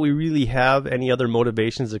don't know that we really have any other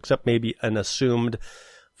motivations except maybe an assumed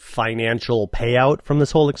financial payout from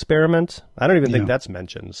this whole experiment. I don't even think that's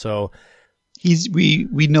mentioned. So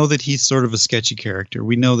we know that he's sort of a sketchy character.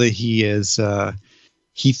 We know that he is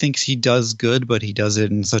he thinks he does good, but he does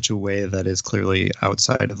it in such a way that is clearly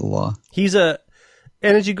outside of the law.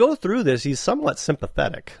 And as you go through this, he's somewhat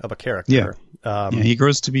sympathetic of a character. Yeah, he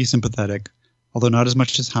grows to be sympathetic. Although not as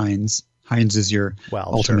much as Hines. Hines is your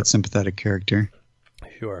ultimate sympathetic character.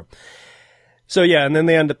 Sure. So yeah, and then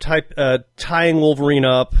they end up tying Wolverine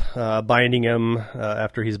up, binding him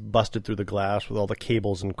after he's busted through the glass with all the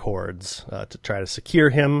cables and cords to try to secure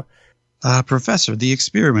him. Professor, the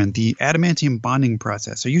experiment, the adamantium bonding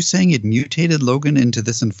process, are you saying it mutated Logan into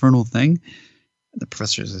this infernal thing? The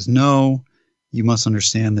professor says, no, you must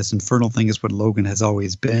understand this infernal thing is what Logan has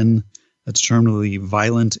always been. A determinedly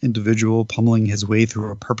violent individual pummeling his way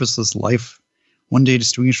through a purposeless life, one day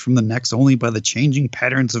distinguished from the next only by the changing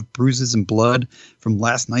patterns of bruises and blood from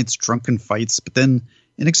last night's drunken fights, but then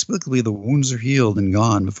inexplicably the wounds are healed and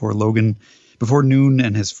gone before noon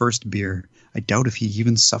and his first beer. I doubt if he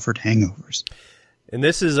even suffered hangovers. And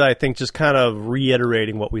this is, I think, just kind of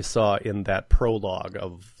reiterating what we saw in that prologue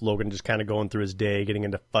of Logan just kind of going through his day, getting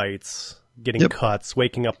into fights, getting cuts,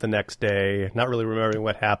 waking up the next day, not really remembering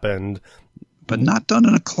what happened. But not done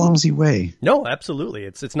in a clumsy way. No, absolutely.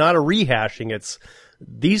 It's not a rehashing. It's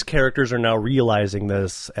these characters are now realizing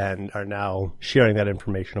this and are now sharing that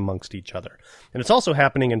information amongst each other. And it's also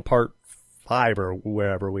happening in part 5 or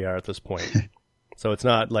wherever we are at this point. So it's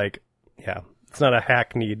not like, it's not a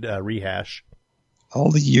hackneyed rehash.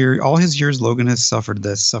 All his years, Logan has suffered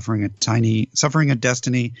this, suffering a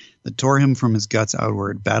destiny that tore him from his guts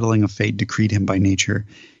outward, battling a fate decreed him by nature.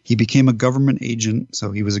 He became a government agent,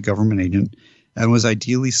 so he was a government agent, and was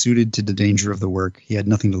ideally suited to the danger of the work. He had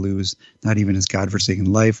nothing to lose, not even his godforsaken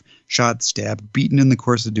life. Shot, stabbed, beaten in the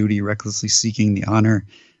course of duty, recklessly seeking the honor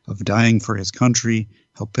of dying for his country.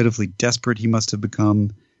 How pitifully desperate he must have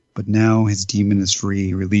become. But now his demon is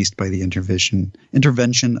free, released by the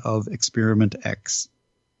intervention of Experiment X.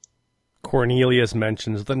 Cornelius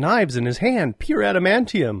mentions the knives in his hand, pure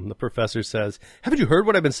adamantium, the professor says. Haven't you heard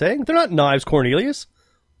what I've been saying? They're not knives, Cornelius.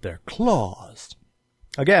 They're claws.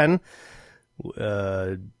 Again,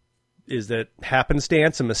 is that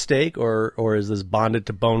happenstance a mistake, or is this bonded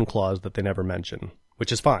to bone claws that they never mention?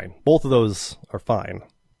 Which is fine. Both of those are fine.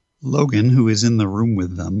 Logan, who is in the room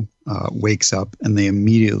with them, wakes up, and they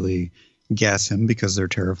immediately gas him because they're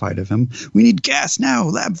terrified of him. We need gas now!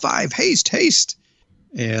 Lab 5! Haste! Haste!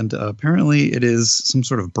 And apparently it is some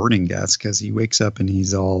sort of burning gas because he wakes up and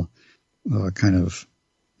he's all kind of,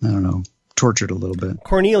 tortured a little bit.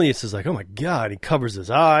 Cornelius is like, oh my God, he covers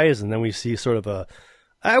his eyes, and then we see sort of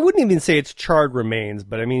I wouldn't even say it's charred remains,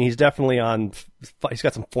 but I mean, he's definitely he's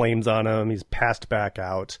got some flames on him, he's passed back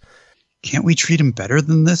out. Can't we treat him better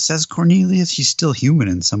than this, says Cornelius? He's still human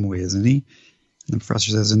in some way, isn't he? And the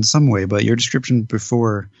professor says, in some way, but your description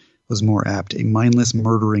before was more apt. A mindless,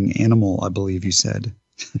 murdering animal, I believe you said.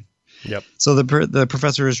 Yep. So the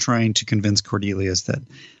professor is trying to convince Cornelius that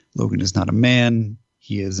Logan is not a man.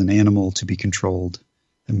 He is an animal to be controlled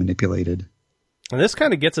and manipulated. And this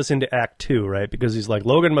kind of gets us into Act 2, right? Because he's like,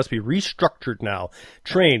 Logan must be restructured now,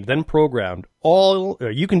 trained, then programmed.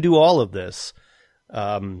 You can do all of this.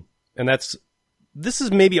 And this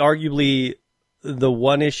is maybe arguably the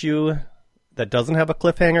one issue that doesn't have a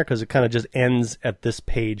cliffhanger because it kind of just ends at this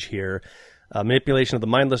page here. Manipulation of the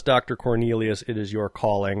mindless Dr. Cornelius, it is your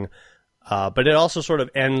calling. But it also sort of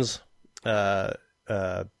ends part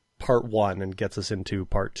 1 and gets us into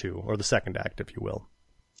part 2, or the second act, if you will.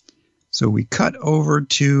 So we cut over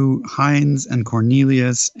to Hines and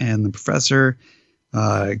Cornelius and the professor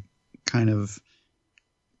kind of...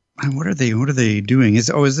 What are they doing? Is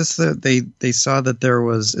this they saw that there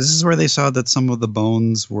was? Is this where they saw that some of the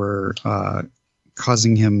bones were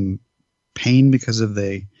causing him pain because of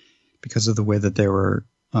the way that they were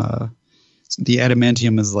the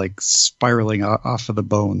adamantium is like spiraling off of the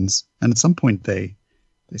bones, and at some point they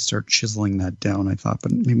start chiseling that down. I thought,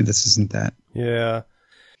 but maybe this isn't that. Yeah.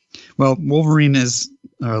 Well, Logan is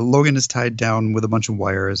tied down with a bunch of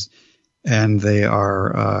wires, and they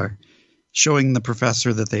are. Showing the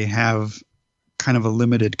professor that they have kind of a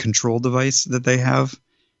limited control device that they have.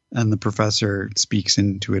 And the professor speaks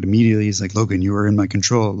into it immediately. He's like, Logan, you are in my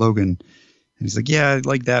control, Logan. And he's like, yeah, I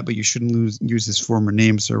like that, but you shouldn't use his former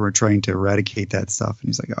name, sir. We're trying to eradicate that stuff. And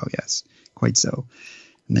he's like, oh, yes, quite so.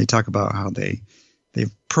 And they talk about how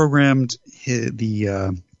they've programmed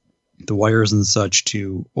the wires and such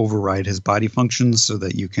to override his body functions so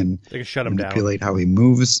that you can shut him manipulate down. How he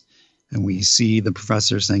moves. And we see the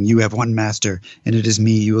professor saying, you have one master, and it is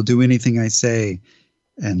me. You will do anything I say.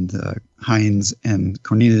 And Hines and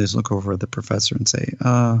Cornelius look over at the professor and say,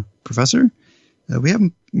 Professor, we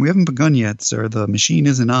haven't begun yet, sir. The machine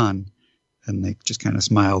isn't on. And they just kind of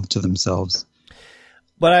smiled to themselves.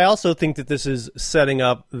 But I also think that this is setting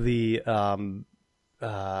up the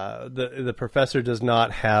professor does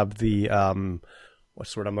not have the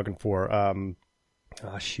what's the word I'm looking for?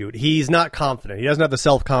 He's not confident. He doesn't have the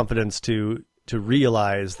self-confidence to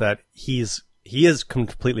realize that he is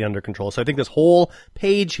completely under control. So I think this whole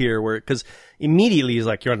page here because immediately he's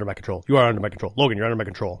like, you're under my control. You are under my control. Logan, you're under my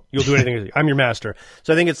control. You'll do anything. I'm your master.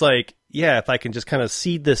 So I think it's like, yeah, if I can just kind of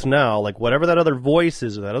seed this now, like whatever that other voice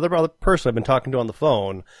is or that other person I've been talking to on the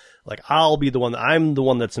phone, like I'm the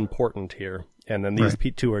one that's important here. And then these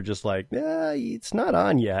two are just like, it's not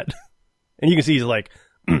on yet. And you can see he's like,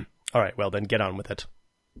 all right, well, then get on with it.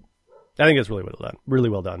 I think it's really well done. Really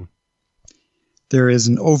well done. There is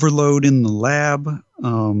an overload in the lab,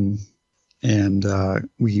 and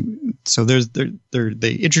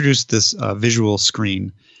they introduced this visual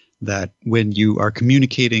screen that when you are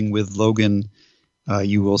communicating with Logan,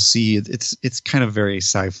 you will see it's kind of very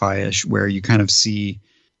sci-fi-ish, where you kind of see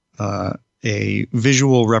a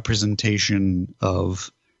visual representation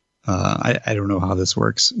of I don't know how this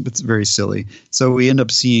works. It's very silly. So we end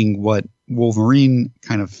up seeing what Wolverine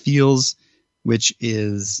kind of feels, which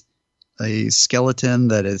is a skeleton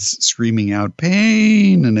that is screaming out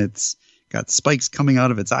pain, and it's got spikes coming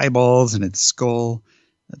out of its eyeballs and its skull.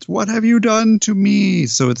 It's, what have you done to me?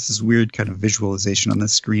 So it's this weird kind of visualization on the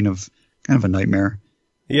screen of kind of a nightmare.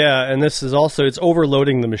 Yeah, and this is also, it's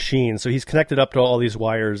overloading the machine. So he's connected up to all these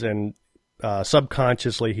wires, and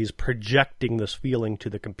subconsciously he's projecting this feeling to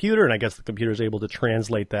the computer, and I guess the computer is able to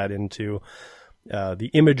translate that into the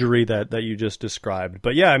imagery that you just described.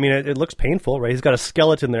 But yeah, I mean, it looks painful, right? He's got a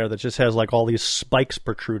skeleton there that just has like all these spikes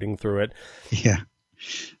protruding through it. Yeah.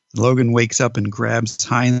 Logan wakes up and grabs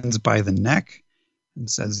Hines by the neck and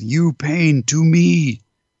says, "You pain to me."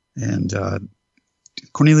 And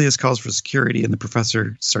Cornelius calls for security, and the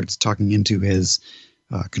professor starts talking into his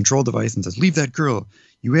control device and says, "Leave that girl.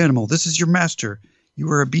 You animal, this is your master.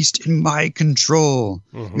 You are a beast in my control.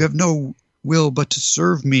 Mm-hmm. You have no will but to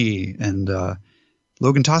serve me." And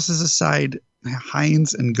Logan tosses aside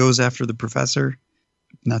Hines and goes after the professor.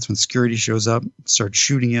 And that's when security shows up, starts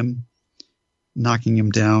shooting him, knocking him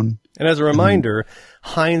down. And as a reminder,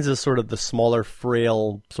 Hines is sort of the smaller,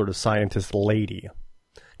 frail sort of scientist lady.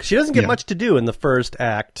 She doesn't get much to do in the first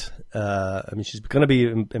act. I mean, she's going to be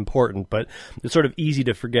important, but it's sort of easy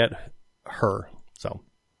to forget her. So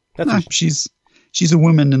that's she's a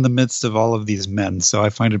woman in the midst of all of these men, so I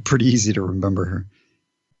find it pretty easy to remember her.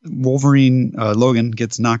 Logan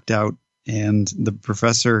gets knocked out, and the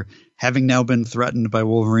professor, having now been threatened by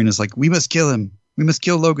Wolverine, is like, "We must kill him. We must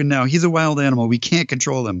kill Logan now. He's a wild animal. We can't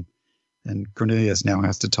control him." And Cornelius now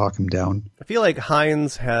has to talk him down. I feel like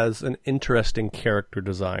Hines has an interesting character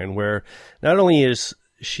design where not only is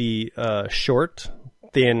she short,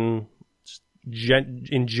 thin,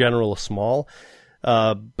 in general small,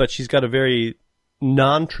 but she's got a very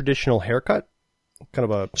non-traditional haircut.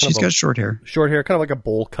 She's got short hair. Short hair, kind of like a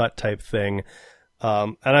bowl cut type thing.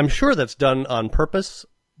 And I'm sure that's done on purpose,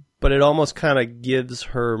 but it almost kind of gives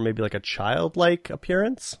her maybe like a childlike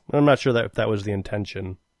appearance. I'm not sure if that was the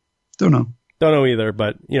intention. Don't know either,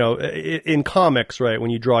 but you know, in comics, right, when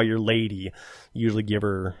you draw your lady, you usually give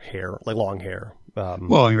her hair, like long hair.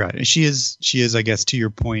 Well, you're right. She is, I guess, to your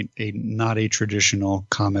point, not a traditional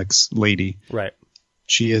comics lady. Right.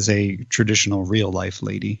 She is a traditional real life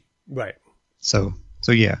lady. Right. So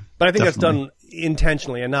yeah. But I think that's done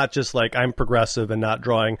intentionally, and not just like I'm progressive and not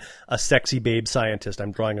drawing a sexy babe scientist.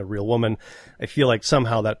 I'm drawing a real woman. I feel like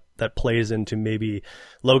somehow that plays into maybe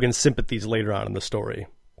Logan's sympathies later on in the story.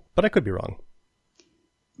 But I could be wrong.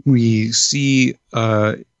 We see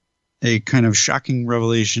a kind of shocking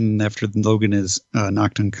revelation after Logan is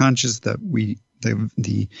knocked unconscious that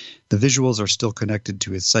the visuals are still connected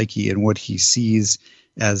to his psyche, and what he sees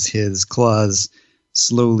as his claws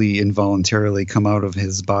slowly, involuntarily come out of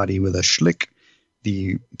his body with a schlick.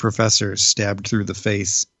 The professor stabbed through the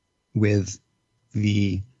face with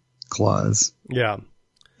the claws. Yeah.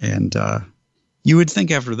 And you would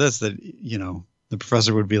think after this that, you know, the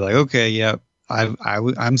professor would be like, okay, yeah,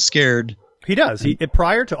 I'm scared. He does.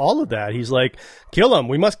 Prior to all of that, he's like, kill him.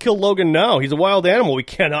 We must kill Logan now. He's a wild animal. We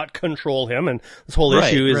cannot control him. And this whole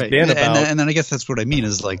issue has been about... And then I guess that's what I mean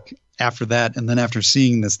is like after that, and then after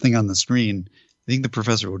seeing this thing on the screen, I think the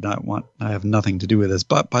professor would not want... I have nothing to do with this.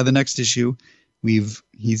 But by the next issue, he's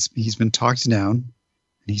been talked down,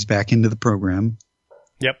 and he's back into the program.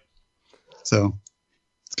 Yep. So...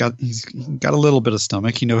 He's got a little bit of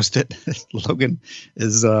stomach. He knows that Logan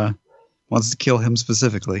wants to kill him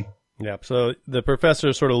specifically. Yeah. So the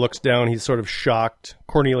professor sort of looks down. He's sort of shocked.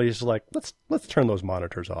 Cornelius is like, let's turn those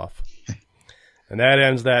monitors off. And that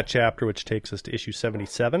ends that chapter, which takes us to issue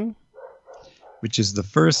 77, which is the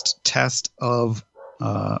first test of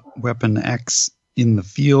Weapon X in the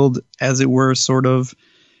field, as it were, sort of.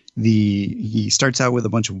 He starts out with a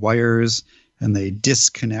bunch of wires, and they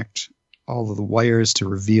disconnect all of the wires to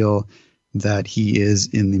reveal that he is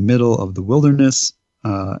in the middle of the wilderness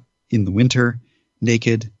in the winter,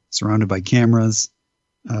 naked, surrounded by cameras.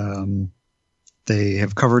 They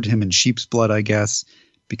have covered him in sheep's blood, I guess,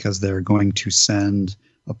 because they're going to send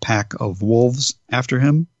a pack of wolves after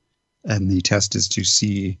him. And the test is to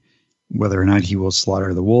see whether or not he will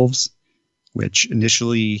slaughter the wolves, which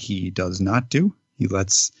initially he does not do. He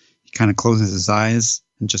kind of closes his eyes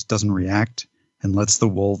and just doesn't react and lets the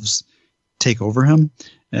wolves take over him.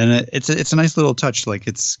 And it's a nice little touch. Like,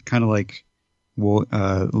 it's kind of like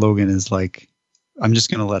Logan is like, I'm just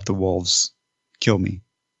going to let the wolves kill me.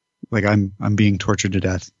 Like, I'm being tortured to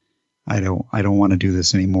death. I don't want to do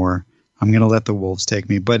this anymore. I'm going to let the wolves take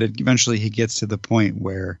me. But eventually he gets to the point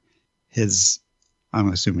where I'm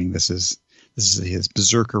assuming this is his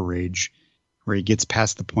berserker rage, where he gets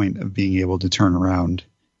past the point of being able to turn around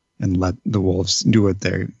and let the wolves do what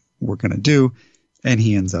they were going to do, and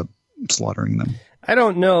he ends up slaughtering them. I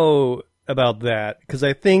don't know about that, because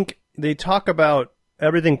I think they talk about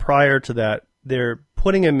everything prior to that. They're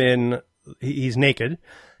putting him in, he's naked,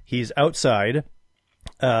 he's outside,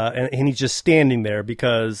 and he's just standing there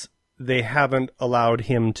because they haven't allowed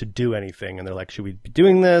him to do anything. And they're like, should we be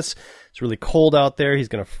doing this? It's really cold out there. He's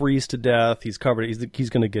going to freeze to death. He's covered. He's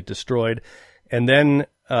going to get destroyed. And then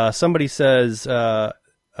somebody says,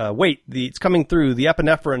 wait, it's coming through. The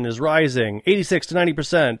epinephrine is rising, 86 to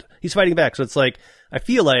 90%. He's fighting back. So it's like, I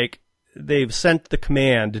feel like they've sent the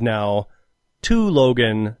command now to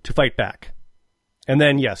Logan to fight back. And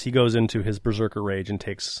then, yes, he goes into his berserker rage and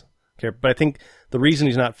takes care. But I think the reason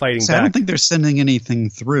he's not fighting back... I don't think they're sending anything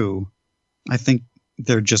through. I think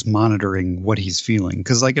they're just monitoring what he's feeling.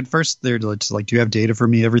 Because like at first they're just like, do you have data for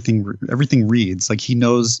me? Everything reads. Like he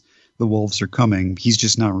knows the wolves are coming. He's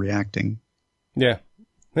just not reacting. Yeah.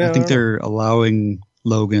 I think they're allowing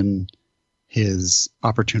Logan his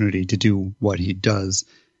opportunity to do what he does.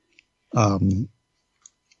 And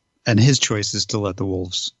his choice is to let the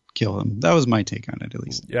wolves kill him. That was my take on it, at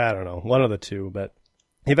least. Yeah, I don't know. One of the two, but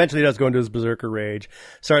he eventually does go into his berserker rage,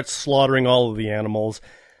 starts slaughtering all of the animals.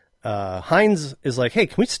 Hines is like, hey,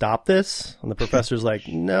 can we stop this? And the professor's like,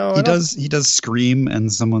 no. He does scream,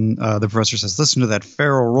 and someone, the professor says, listen to that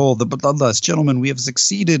feral roll, the bloodlust. Gentlemen, we have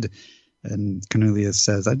succeeded. And Cornelius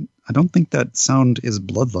says, I don't think that sound is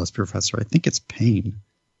bloodlust, Professor. I think it's pain.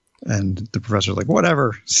 And the professor's like,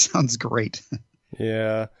 whatever. Sounds great.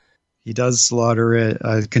 Yeah. He does slaughter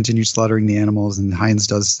it, continue slaughtering the animals, and Hines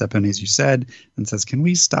does step in, as you said, and says, can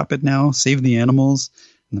we stop it now? Save the animals?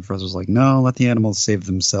 And the professor's like, no, let the animals save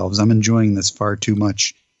themselves. I'm enjoying this far too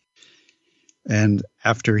much. And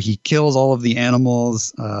after he kills all of the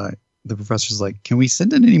animals, the professor's like, can we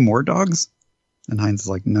send in any more dogs? And Hines is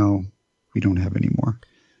like, no, we don't have any more.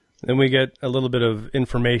 Then we get a little bit of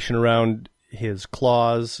information around his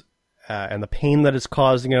claws and the pain that it's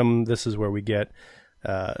causing him. This is where we get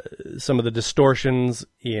some of the distortions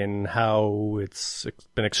in how it's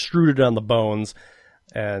been extruded on the bones.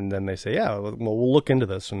 And then they say, yeah, well, we'll look into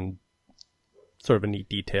this, and sort of a neat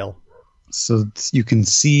detail. So you can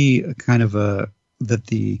see kind of there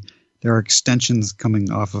are extensions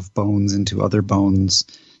coming off of bones into other bones.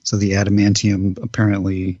 So the adamantium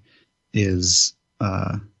apparently is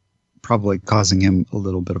probably causing him a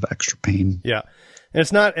little bit of extra pain. Yeah. And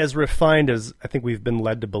it's not as refined as I think we've been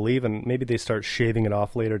led to believe, and maybe they start shaving it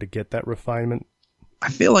off later to get that refinement. I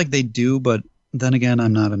feel like they do, but then again,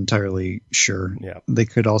 I'm not entirely sure. Yeah. They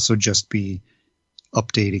could also just be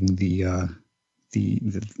updating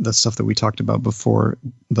the stuff that we talked about before,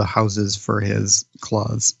 the houses for his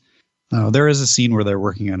claws. There is a scene where they're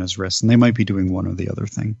working on his wrist, and they might be doing one or the other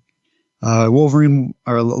thing. Logan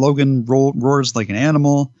roars like an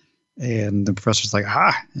animal, and the professor's like,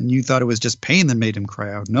 and you thought it was just pain that made him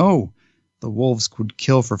cry out. No, the wolves could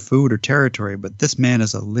kill for food or territory, but this man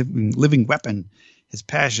is a living weapon. His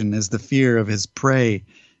passion is the fear of his prey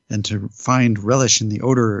and to find relish in the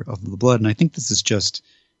odor of the blood. And I think this is just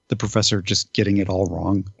the professor just getting it all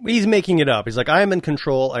wrong. He's making it up. He's like, I am in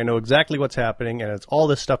control. I know exactly what's happening, and it's all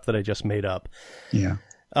this stuff that I just made up. Yeah.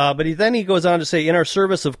 But he goes on to say, in our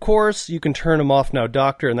service, of course, you can turn him off now,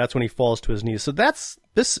 doctor, and that's when he falls to his knees. So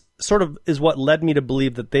this sort of is what led me to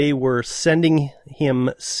believe that they were sending him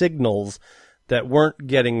signals that weren't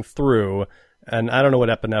getting through. And I don't know what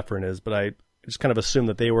epinephrine is, but I just kind of assumed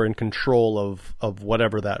that they were in control of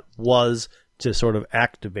whatever that was to sort of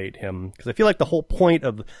activate him. Because I feel like the whole point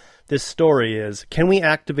of this story is, can we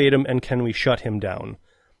activate him and can we shut him down?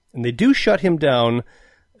 And they do shut him down.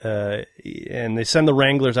 And they send the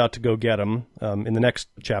Wranglers out to go get him. In the next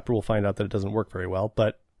chapter, we'll find out that it doesn't work very well.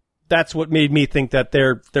 But that's what made me think that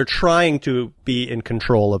they're trying to be in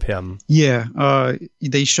control of him. Yeah,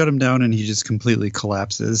 they shut him down, and he just completely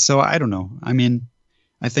collapses. So I don't know. I mean,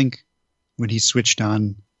 I think when he's switched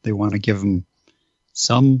on, they want to give him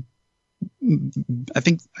some. I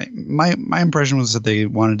think my impression was that they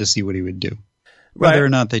wanted to see what he would do, whether or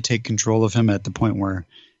not they take control of him at the point where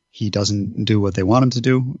he doesn't do what they want him to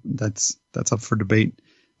do. That's up for debate.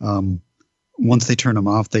 Once they turn him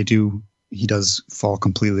off, he does fall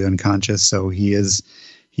completely unconscious. So he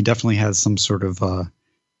definitely has some sort of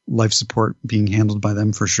life support being handled by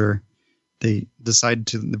them for sure. The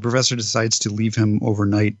professor decides to leave him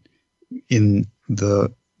overnight in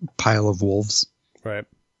the pile of wolves. Right.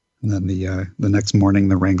 And then the next morning,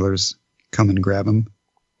 the Wranglers come and grab him.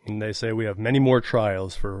 And they say, we have many more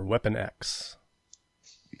trials for Weapon X.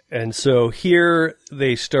 And so here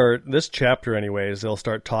they start, this chapter anyways, they'll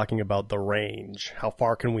start talking about the range. How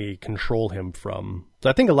far can we control him from? So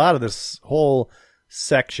I think a lot of this whole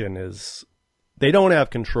section is they don't have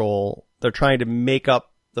control. They're trying to make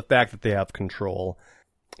up the fact that they have control.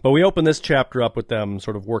 But we open this chapter up with them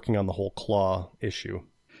sort of working on the whole claw issue.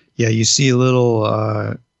 Yeah, you see a little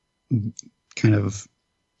kind of,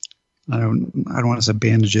 I don't want to say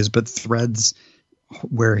bandages, but threads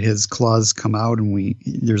where his claws come out, and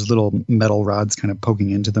there's little metal rods kind of poking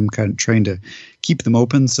into them, kind of trying to keep them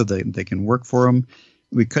open so that they can work for him.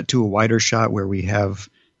 We cut to a wider shot where we have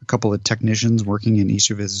a couple of technicians working in each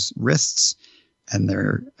of his wrists, and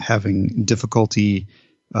they're having difficulty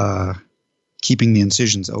keeping the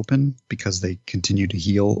incisions open because they continue to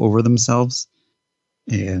heal over themselves.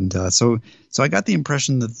 And so I got the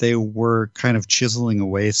impression that they were kind of chiseling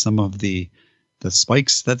away some of the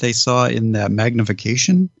spikes that they saw in that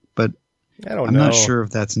magnification, but I'm not sure if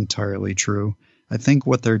that's entirely true. I think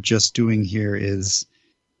what they're just doing here is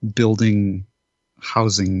building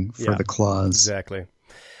housing for the claws. Exactly.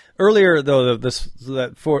 Earlier, though,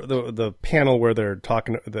 the panel where they're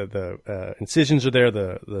talking, the incisions are there,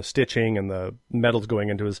 the stitching and the metal's going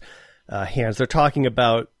into his hands. They're talking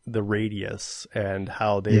about the radius and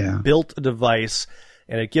how they built a device,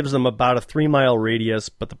 and it gives them about a 3-mile radius,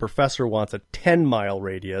 but the professor wants a 10-mile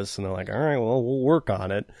radius, and they're like, all right, well, we'll work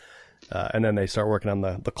on it. And then they start working on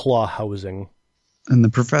the claw housing. And the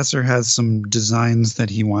professor has some designs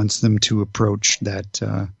that he wants them to approach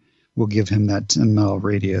that will give him that 10-mile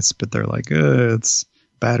radius, but they're like, it's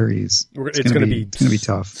batteries. It's going to be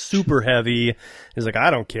tough. Super heavy. He's like, I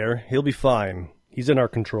don't care. He'll be fine. He's in our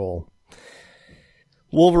control.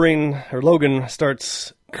 Logan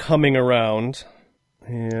starts coming around,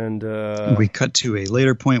 and we cut to a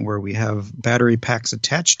later point where we have battery packs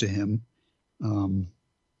attached to him,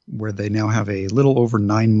 where they now have a little over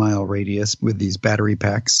 9-mile radius with these battery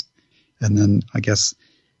packs. And then I guess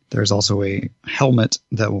there's also a helmet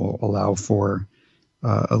that will allow for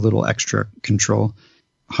a little extra control.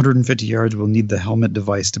 150 yards will need the helmet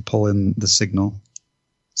device to pull in the signal.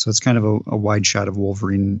 So it's kind of a wide shot of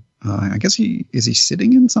Wolverine. I guess is he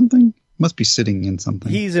sitting in something? Must be sitting in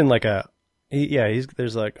something. He's in like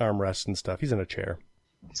there's like armrests and stuff. He's in a chair.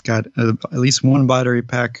 He's got at least one battery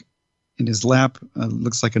pack in his lap.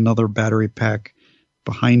 Looks like another battery pack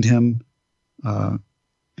behind him. And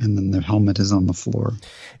then the helmet is on the floor.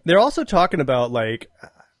 They're also talking about like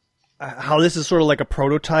how this is sort of like a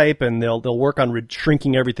prototype, and they'll work on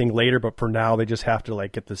shrinking everything later, but for now they just have to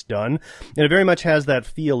like get this done. And it very much has that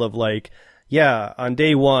feel of like, yeah, on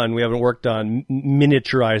day one we haven't worked on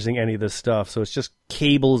miniaturizing any of this stuff, so it's just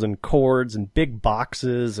cables and cords and big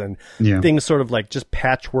boxes and things sort of like just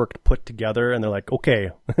patchwork put together. And they're like, okay,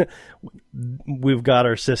 we've got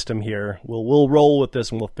our system here. We'll roll with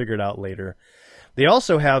this and we'll figure it out later. They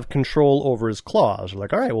also have control over his claws. They're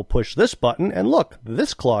like, all right, we'll push this button, and look,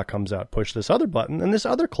 this claw comes out. Push this other button, and this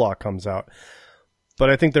other claw comes out. But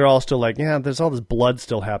I think they're all still like, yeah, there's all this blood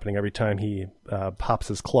still happening every time he pops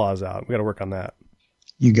his claws out. We got to work on that.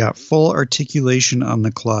 You got full articulation on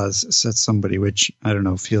the claws, said somebody, which, I don't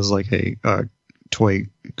know, feels like a toy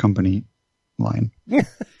company line.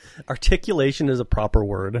 Articulation is a proper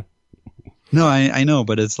word. No, I know,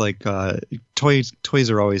 but it's like toys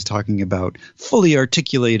are always talking about fully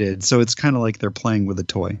articulated, so it's kind of like they're playing with a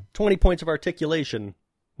toy. 20 points of articulation.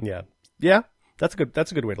 Yeah, that's a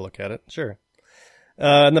good way to look at it. Sure.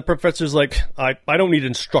 And the professor's like, I don't need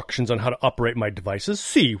instructions on how to operate my devices.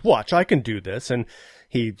 See, watch, I can do this. And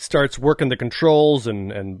he starts working the controls,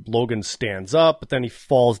 and Logan stands up, but then he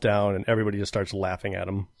falls down, and everybody just starts laughing at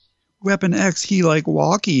him. Weapon X, he like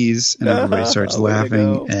walkies, and everybody starts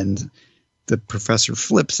laughing, and the professor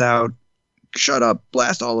flips out. Shut up,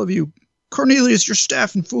 blast all of you. Cornelius, your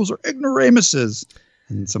staff and fools are ignoramuses.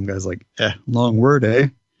 And some guy's like, long word, eh?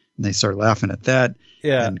 And they start laughing at that.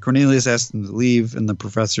 Yeah. And Cornelius asks them to leave, and the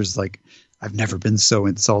professor's like, I've never been so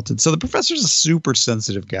insulted. So the professor's a super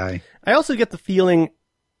sensitive guy. I also get the feeling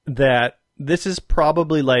that this is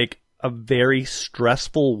probably like a very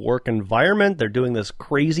stressful work environment. They're doing this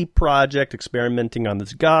crazy project, experimenting on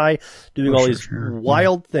this guy, doing all these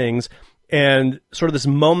wild things. And sort of this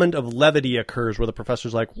moment of levity occurs where the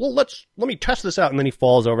professor's like, well, let me test this out. And then he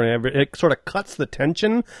falls over, and it sort of cuts the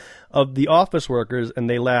tension of the office workers, and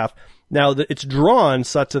they laugh. Now, it's drawn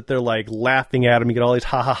such that they're like laughing at him. You get all these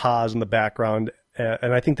ha-ha-has in the background.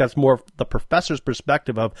 And I think that's more of the professor's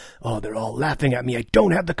perspective of, oh, they're all laughing at me. I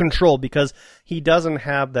don't have the control, because he doesn't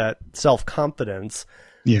have that self-confidence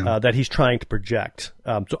that he's trying to project.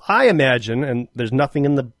 So I imagine, and there's nothing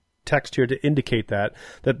in the text here to indicate that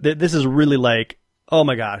this is really like oh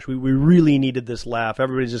my gosh, we really needed this laugh.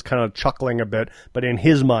 Everybody's just kind of chuckling a bit, but in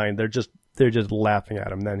his mind, they're just laughing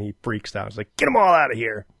at him. Then he freaks out. He's like, get them all out of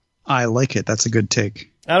here. I like it. That's a good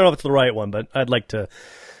take. I don't know if it's the right one, but I'd like to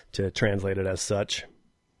translate it as such.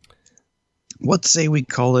 What say we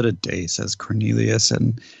call it a day, says Cornelius,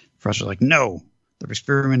 and the professor's like, no, the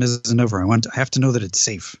experiment isn't over. I have to know that it's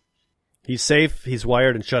safe. He's safe, he's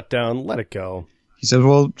wired and shut down, let it go. He said,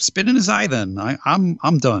 well, spit in his eye then.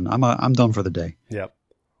 I'm done. I'm done for the day. Yep.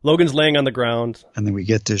 Logan's laying on the ground. And then we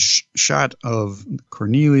get this shot of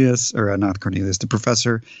Cornelius, or not Cornelius, the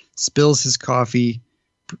professor spills his coffee,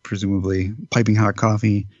 presumably piping hot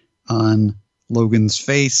coffee, on Logan's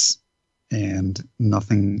face, and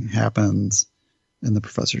nothing happens. And the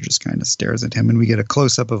professor just kind of stares at him, and we get a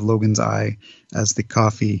close-up of Logan's eye as the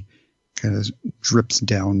coffee kind of drips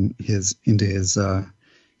down into his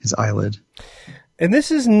eyelid. And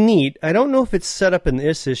this is neat. I don't know if it's set up in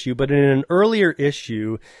this issue, but in an earlier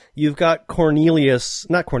issue, you've got not Cornelius,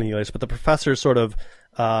 but the professor sort of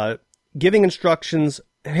giving instructions.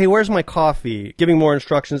 Hey, where's my coffee? Giving more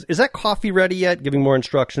instructions. Is that coffee ready yet? Giving more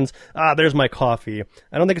instructions. There's my coffee.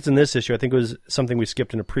 I don't think it's in this issue. I think it was something we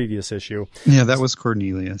skipped in a previous issue. Yeah, that was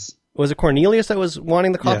Cornelius. Was it Cornelius that was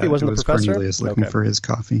wanting the coffee? Yeah, Wasn't it was the professor? Cornelius looking for his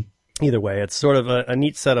coffee. Either way, it's sort of a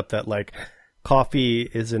neat setup that, like, coffee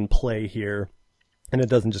is in play here, and it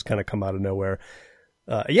doesn't just kind of come out of nowhere.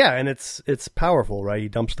 And it's powerful, right? He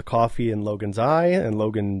dumps the coffee in Logan's eye, and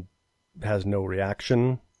Logan has no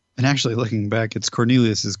reaction. And actually, looking back, it's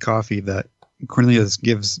Cornelius's coffee that Cornelius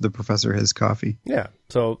gives the professor his coffee. Yeah.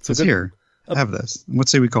 So it's here. Have this. What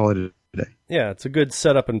say we call it today? Yeah, it's a good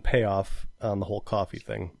setup and payoff on the whole coffee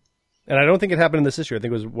thing. And I don't think it happened in this issue. I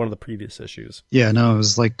think it was one of the previous issues. Yeah, no, it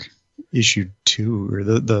was like issue 2 or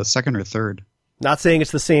the second or third. Not saying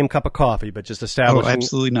it's the same cup of coffee, but just establishing. Oh,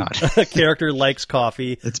 absolutely not. A character likes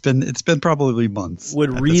coffee. It's been probably months.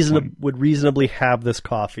 Would reasonably have this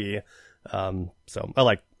coffee. So I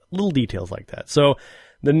like little details like that. So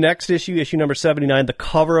the next issue number 79, the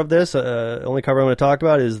cover of this, only cover I'm going to talk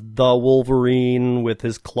about is the Wolverine with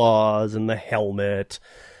his claws and the helmet.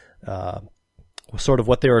 Sort of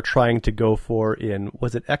what they were trying to go for in,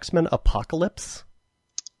 was it X-Men Apocalypse?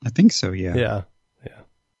 I think so, yeah. Yeah.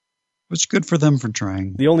 Which good for them for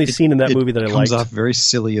trying. The only scene in that movie that I liked. It comes off very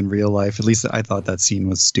silly in real life. At least I thought that scene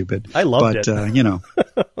was stupid. I loved it.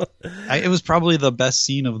 But, it was probably the best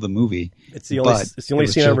scene of the movie. It's the only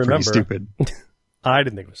scene I remember. Stupid. I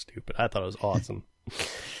didn't think it was stupid. I thought it was awesome.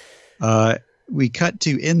 We cut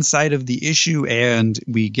to inside of the issue, and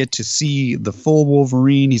we get to see the full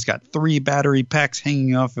Wolverine. He's got 3 battery packs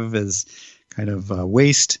hanging off of his kind of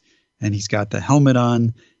waist, and he's got the helmet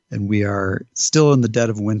on. And we are still in the dead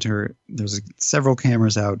of winter. There's several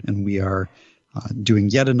cameras out, and we are doing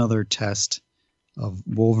yet another test of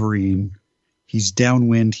Wolverine. He's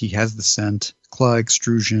downwind. He has the scent. Claw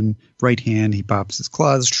extrusion. Right hand. He pops his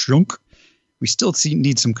claws. Shrunk. We still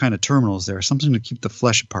need some kind of terminals there. Something to keep the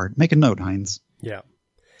flesh apart. Make a note, Heinz. Yeah.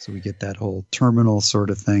 So we get that whole terminal sort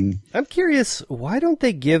of thing. I'm curious, why don't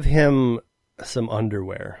they give him some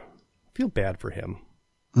underwear? I feel bad for him.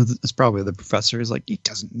 It's probably the professor is like, he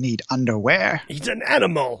doesn't need underwear. He's an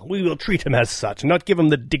animal. We will treat him as such, not give him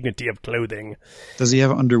the dignity of clothing. Does he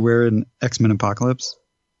have underwear in X-Men Apocalypse?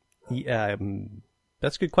 Yeah,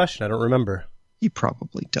 that's a good question. I don't remember. He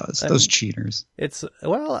probably does. Those cheaters.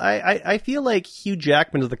 I feel like Hugh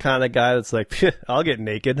Jackman is the kind of guy that's like, I'll get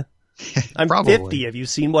naked. I'm 50. Have you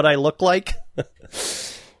seen what I look like?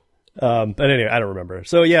 But anyway, I don't remember.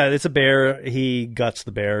 So yeah, it's a bear. He cuts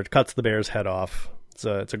the bear's head off.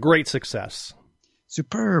 It's a great success.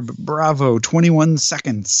 Superb. Bravo. 21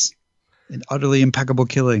 seconds. An utterly impeccable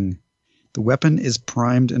killing. The weapon is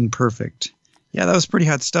primed and perfect. Yeah, that was pretty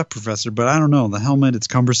hot stuff, Professor, but I don't know. The helmet, it's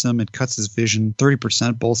cumbersome. It cuts his vision.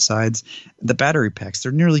 30% both sides. The battery packs,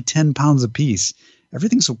 they're nearly 10 pounds apiece.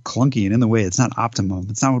 Everything's so clunky and in the way. It's not optimum.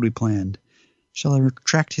 It's not what we planned. Shall I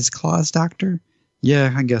retract his claws, Doctor?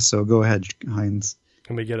 Yeah, I guess so. Go ahead, Heinz.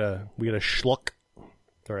 And we get a schluck.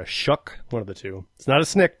 Or a shuck, one of the two. It's not a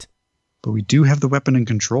snicked. But we do have the weapon in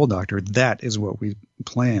control, Doctor. That is what we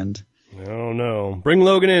planned. Oh, no. Bring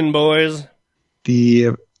Logan in, boys.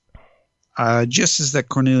 The gist is that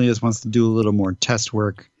Cornelius wants to do a little more test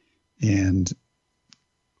work, and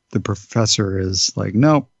the professor is like,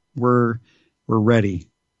 "No, we're ready.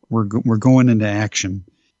 We're going into action."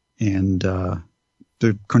 And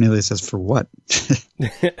Cornelius says, "For what?"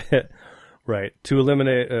 Right. To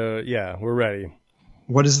eliminate. We're ready.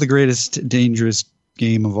 What is the greatest dangerous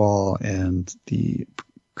game of all? And the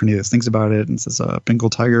Cornelius thinks about it and says, "A Bengal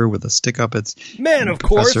tiger with a stick up its." Man, of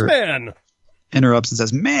course, man. interrupts and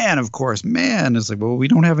says, "Man, of course, man." It's like, well, we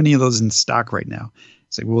don't have any of those in stock right now.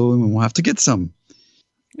 It's like, well, we'll have to get some.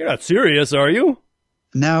 You're not serious, are you?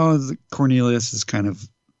 Now Cornelius is kind of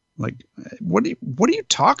like, what are you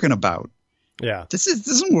talking about? Yeah. This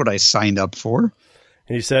isn't what I signed up for.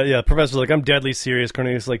 And he said, yeah, the professor's like, I'm deadly serious.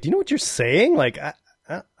 Cornelius is like, do you know what you're saying? Like,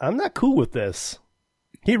 I'm not cool with this.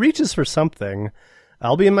 He reaches for something.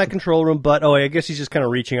 I'll be in my control room, but, I guess he's just kind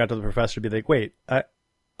of reaching out to the professor to be like, wait, we're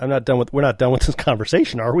not done with this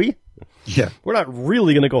conversation, are we? Yeah. We're not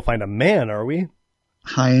really going to go find a man, are we?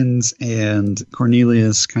 Hines and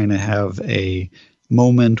Cornelius kind of have a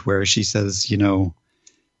moment where she says,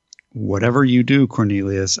 whatever you do,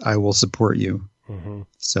 Cornelius, I will support you. Mm-hmm.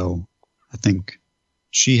 So I think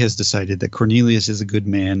she has decided that Cornelius is a good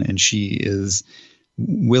man, and she is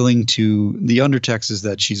willing to, the undertext is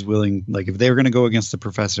that she's willing, like if they're going to go against the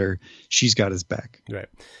professor, she's got his back. Right.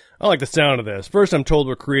 I like the sound of this. First I'm told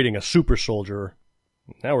we're creating a super soldier.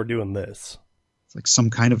 Now we're doing this. It's like some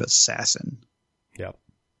kind of assassin. Yeah.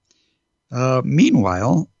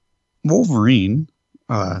 Meanwhile, Logan,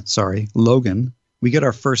 we get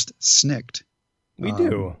our first snicked. We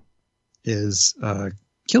do. Is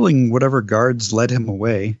killing whatever guards led him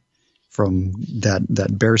away from that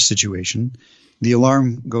bear situation. The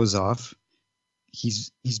alarm goes off.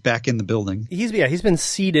 He's back in the building. He's been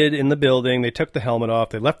seated in the building. They took the helmet off.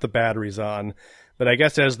 They left the batteries on. But I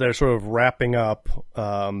guess as they're sort of wrapping up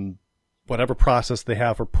whatever process they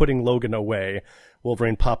have for putting Logan away,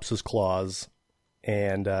 Wolverine pops his claws.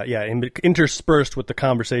 And, interspersed with the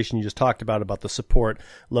conversation you just talked about the support,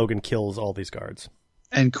 Logan kills all these guards.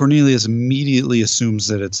 And Cornelius immediately assumes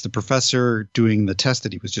that it's the professor doing the test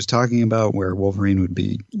that he was just talking about, where Wolverine would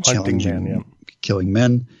be challenging, killing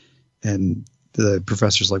men. And the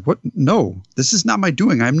professor's like, what? No, this is not my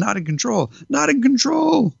doing. I'm not in control. Not in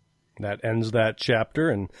control. That ends that chapter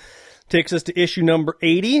and takes us to issue number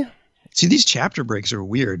 80. See, these chapter breaks are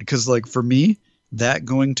weird because, like, for me, that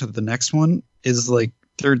going to the next one is like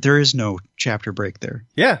there is no chapter break there.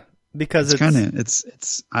 Yeah, because it's kind of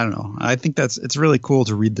it's I don't know. I think it's really cool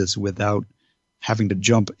to read this without having to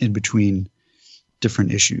jump in between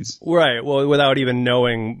different issues. Right. Well, without even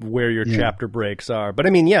knowing where your chapter breaks are. But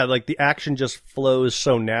I mean, like the action just flows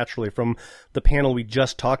so naturally from the panel we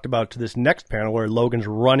just talked about to this next panel where Logan's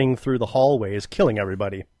running through the hallways, killing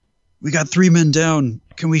everybody. We got 3 men down.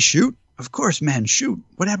 Can we shoot? Of course, man, shoot.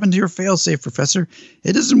 What happened to your failsafe, Professor?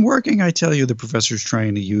 It isn't working, I tell you. The professor's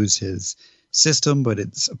trying to use his system, but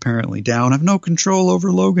it's apparently down. I've no control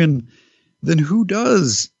over Logan. Then who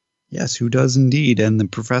does? Yes, who does indeed? And the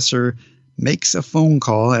professor makes a phone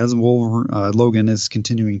call as Logan is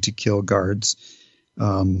continuing to kill guards.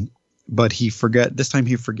 But this time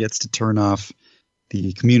he forgets to turn off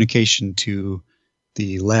the communication to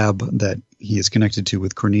the lab that he is connected to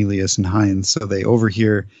with Cornelius and Hines. So they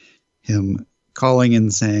overhear him calling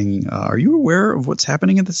and saying, are you aware of what's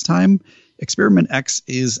happening at this time? Experiment X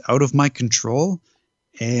is out of my control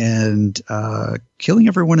and killing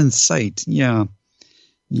everyone in sight. Yeah,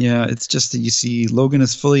 it's just that you see Logan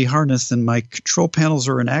is fully harnessed and my control panels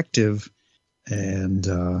are inactive. And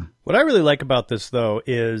what I really like about this, though,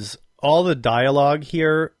 is all the dialogue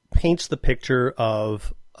here paints the picture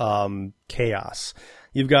of chaos.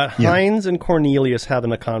 You've got Hines and Cornelius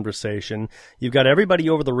having a conversation. You've got everybody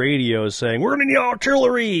over the radio saying, we're going to need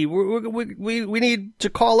artillery. We need to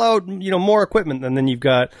call out, more equipment. And then you've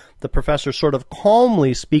got the professor sort of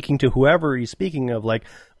calmly speaking to whoever he's speaking of, like,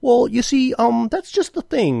 well, you see, that's just the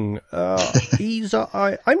thing.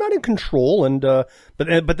 I'm not in control. And,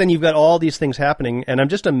 but then you've got all these things happening and I'm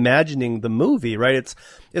just imagining the movie, right?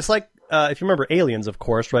 It's like, if you remember Aliens, of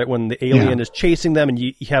course, right? When the alien is chasing them and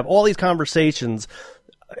you have all these conversations.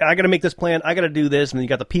 I got to make this plan. I got to do this. And then you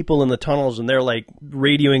got the people in the tunnels and they're like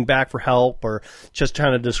radioing back for help or just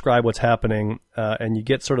trying to describe what's happening. And you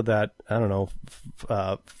get sort of that, I don't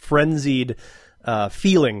know, frenzied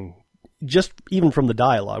feeling just even from the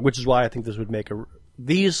dialogue, which is why I think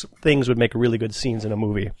these things would make really good scenes in a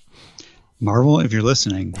movie. Marvel, if you're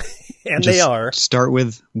listening. And they are. Start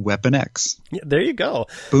with Weapon X. Yeah, there you go.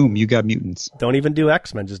 Boom, you got mutants. Don't even do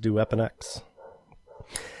X-Men, just do Weapon X.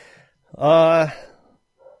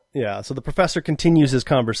 Yeah, so the professor continues his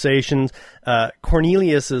conversations.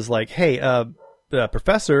 Cornelius is like, hey,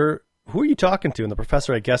 professor, who are you talking to? And the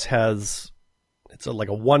professor, I guess, it's like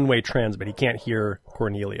a one-way transmit. He can't hear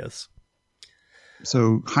Cornelius.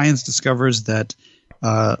 So Hines discovers that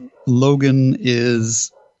Logan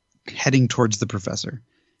is heading towards the professor.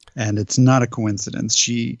 And it's not a coincidence.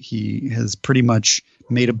 He has pretty much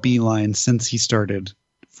made a beeline since he started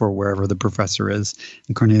for wherever the professor is.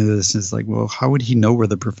 And Cornelius is like, well, how would he know where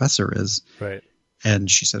the professor is? Right. And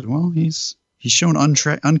she said, well, he's He's shown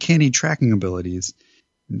uncanny tracking abilities.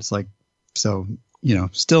 And it's like, so,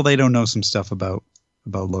 still they don't know some stuff about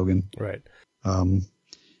Logan. Right.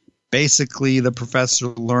 Basically, the professor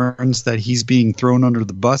learns that he's being thrown under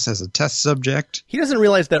the bus as a test subject. He doesn't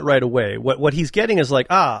realize that right away. What he's getting is like,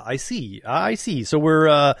 I see. So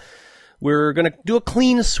we're going to do a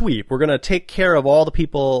clean sweep. We're going to take care of all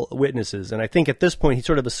the witnesses. And I think at this point, he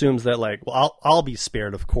sort of assumes that, like, well, I'll be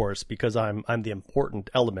spared, of course, because I'm the important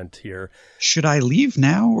element here. Should I leave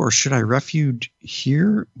now or should I refuge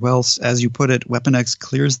here? Well, as you put it, Weapon X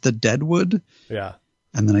clears the Deadwood. Yeah.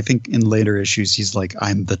 And then I think in later issues, he's like,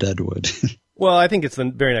 I'm the Deadwood. Well, I think it's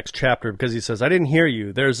the very next chapter because he says, I didn't hear you.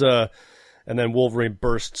 And then Logan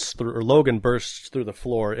bursts through the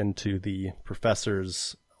floor into the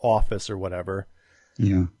professor's office or whatever.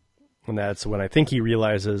 Yeah. And that's when I think he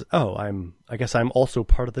realizes, I guess I'm also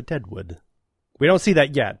part of the Deadwood. We don't see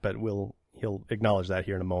that yet, but he'll acknowledge that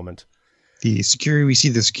here in a moment. We see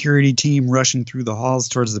the security team rushing through the halls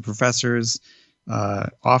towards the professor's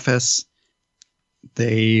office.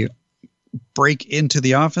 They break into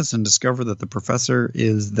the office and discover that the professor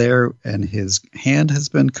is there and his hand has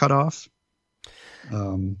been cut off.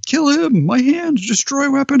 Kill him! My hand!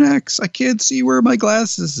 Destroy Weapon X! I can't see where my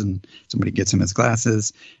glasses. And somebody gets him his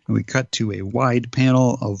glasses. And we cut to a wide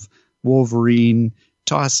panel of Wolverine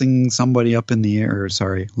tossing somebody up in the air.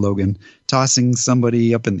 Logan tossing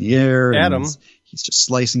somebody up in the air. Adam. He's just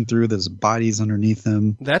slicing through. There's bodies underneath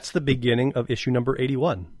him. That's the beginning of issue number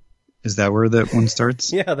 81. Is that where that one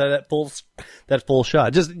starts? Yeah, that full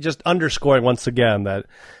shot. Just underscoring once again that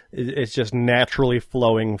it's just naturally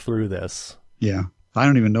flowing through this. Yeah. I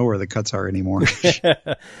don't even know where the cuts are anymore.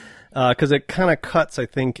 Because it kind of cuts, I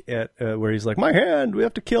think, at where he's like, my hand, we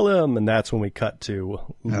have to kill him. And that's when we cut to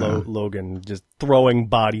Logan just throwing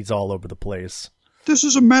bodies all over the place. This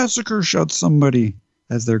is a massacre, shouts somebody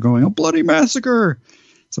as they're going, a bloody massacre.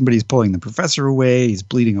 Somebody's pulling the professor away. He's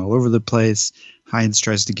bleeding all over the place. Hines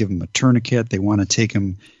tries to give him a tourniquet. They want to take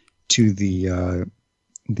him to the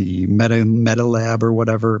meta lab or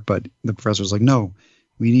whatever, but the professor's like, no,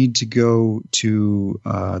 we need to go to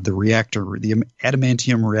the reactor, the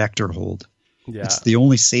adamantium reactor hold. Yeah. It's the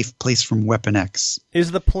only safe place from Weapon X.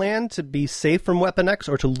 Is the plan to be safe from Weapon X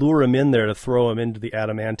or to lure him in there to throw him into the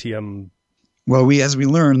adamantium? Well, as we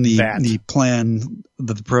learn, the plan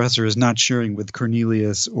that the professor is not sharing with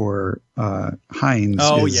Cornelius or Hines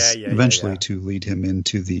is eventually to lead him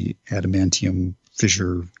into the adamantium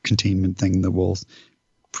fissure containment thing that will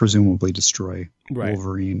presumably destroy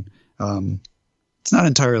Wolverine. It's not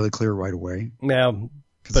entirely clear right away. No,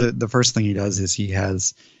 because the first thing he does is he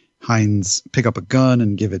has Hines pick up a gun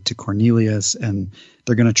and give it to Cornelius, and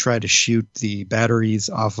they're going to try to shoot the batteries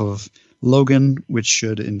off of Logan, which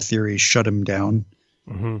should, in theory, shut him down.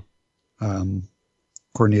 Mm-hmm.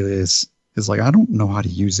 Cornelius is like, I don't know how to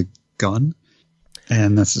use a gun.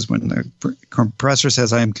 And this is when the professor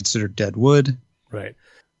says, I am considered dead wood. Right.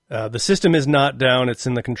 The system is not down. It's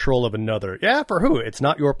in the control of another. Yeah, for who? It's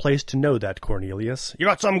not your place to know that, Cornelius. You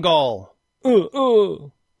got some gall.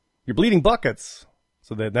 You're bleeding buckets.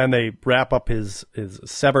 So then they wrap up his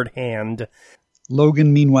severed hand.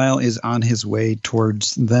 Logan, meanwhile, is on his way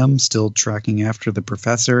towards them, still tracking after the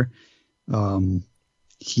professor. The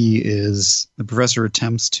professor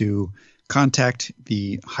attempts to contact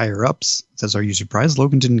the higher-ups. Says, are you surprised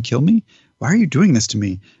Logan didn't kill me? Why are you doing this to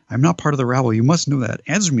me? I'm not part of the rabble. You must know that.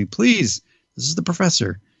 Answer me, please. This is the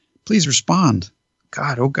professor. Please respond.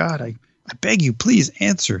 God, oh God, I beg you, please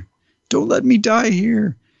answer. Don't let me die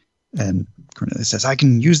here. And Cornelius says, I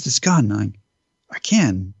can use this gun. I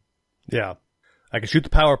can. Yeah. I can shoot the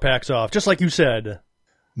power packs off, just like you said.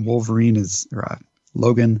 Logan is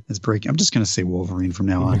breaking. I'm just going to say Wolverine from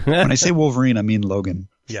now on. When I say Wolverine, I mean Logan.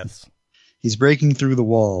 Yes. He's breaking through the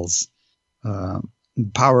walls.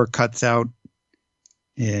 Power cuts out,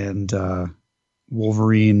 and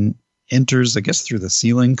Wolverine enters, I guess, through the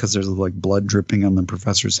ceiling because there's like blood dripping on the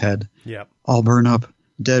professor's head. Yep. All burn up.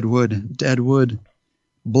 Dead wood.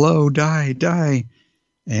 Blow, die.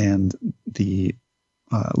 And the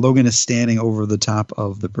Logan is standing over the top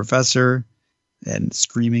of the professor and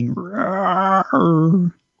screaming.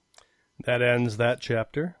 Rawr. That ends that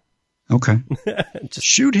chapter. Okay. Just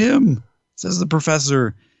shoot him, says the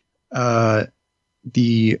professor.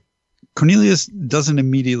 The Cornelius doesn't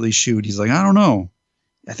immediately shoot. He's like, I don't know.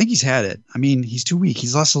 I think he's had it. I mean, he's too weak.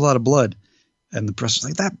 He's lost a lot of blood. And the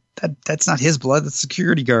professor's like, that's not his blood. That's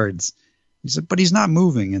security guards. He's like, but he's not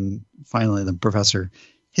moving. And finally, the professor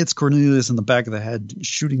hits Cornelius in the back of the head,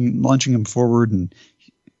 launching him forward. And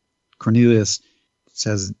Cornelius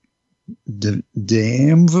says,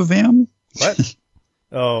 Damn Vavam? What?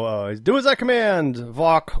 Do as I command,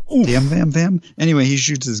 Vok. Oof. Damn, vam, vam. Anyway, he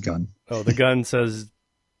shoots his gun. Oh, the gun says,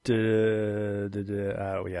 whatever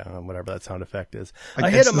that sound effect is. I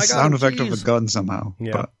hit him. The I got sound him. effect Jeez. of a gun somehow.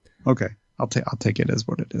 Yeah. But, okay. I'll take it as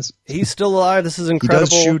what it is. He's still alive. This is incredible.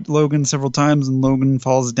 He does shoot Logan several times, and Logan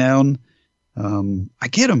falls down. I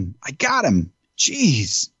get him. I got him.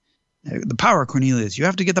 Jeez. The power, Cornelius. You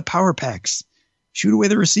have to get the power packs. Shoot away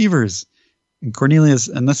the receivers. And Cornelius,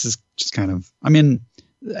 and this is just kind of,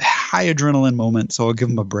 high adrenaline moment, so I'll give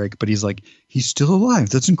him a break. But he's like, he's still alive.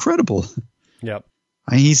 That's incredible. Yep.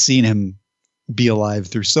 He's seen him be alive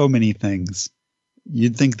through so many things.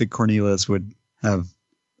 You'd think that Cornelius would have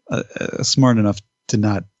smart enough to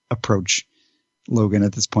not approach Logan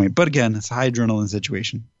at this point. But again, it's a high adrenaline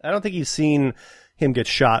situation. I don't think he's seen him get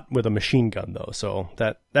shot with a machine gun, though. So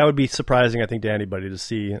that would be surprising, I think, to anybody to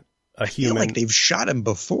see a human. I feel like they've shot him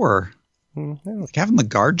before. Yeah. Like, haven't the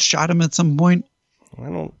guards shot him at some point? I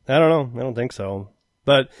don't know. I don't think so.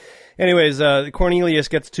 But anyways, Cornelius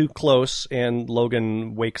gets too close, and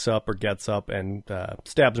Logan wakes up or gets up and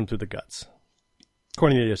stabs him through the guts.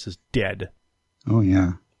 Cornelius is dead. Oh,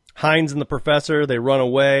 yeah. Hines and the professor, they run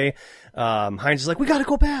away. Hines is like, we got to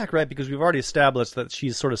go back, right? Because we've already established that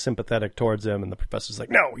she's sort of sympathetic towards him. And the professor's like,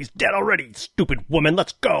 no, he's dead already, stupid woman.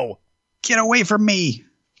 Let's go. Get away from me.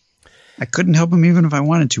 I couldn't help him even if I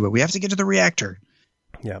wanted to. But we have to get to the reactor.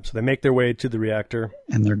 Yeah, so they make their way to the reactor.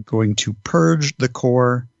 And they're going to purge the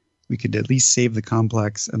core. We could at least save the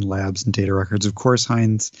complex and labs and data records. Of course,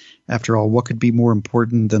 Hines, after all, what could be more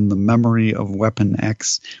important than the memory of Weapon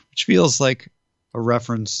X, which feels like a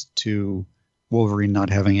reference to Wolverine not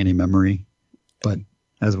having any memory, but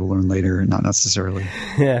as we'll learn later, not necessarily.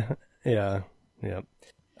 Yeah.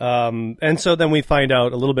 And so then we find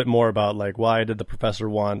out a little bit more about, like, why did the professor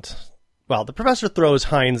want... Well, the professor throws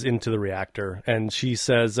Hines into the reactor, and she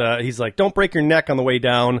says, he's like, don't break your neck on the way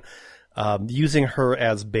down, using her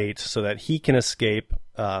as bait so that he can escape.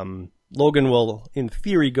 Logan will, in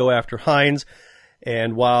theory, go after Hines,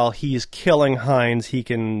 and while he's killing Hines, he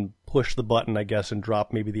can push the button, I guess, and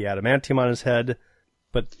drop maybe the adamantium on his head.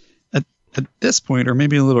 But at this point, or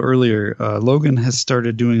maybe a little earlier, Logan has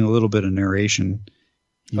started doing a little bit of narration.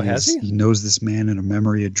 Has he? He knows this man in a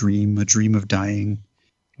memory, a dream of dying.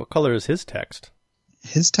 What color is his text?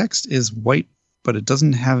 His text is white, but it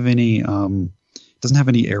doesn't have any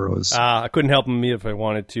arrows. I couldn't help him if I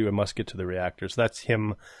wanted to. I must get to the reactor. So that's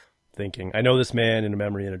him thinking, I know this man in a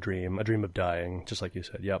memory and a dream of dying, just like you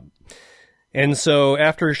said. Yep. And so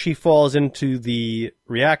after she falls into the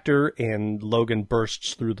reactor and Logan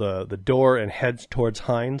bursts through the door and heads towards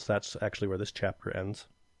Hines, that's actually where this chapter ends.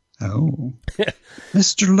 Oh.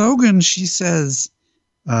 Mr. Logan, she says,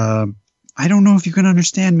 I don't know if you can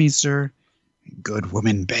understand me, sir. Good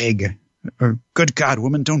woman, beg. Or, good God,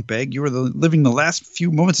 woman, don't beg. You are living the last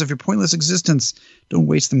few moments of your pointless existence. Don't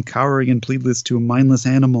waste them cowering and pleadless to a mindless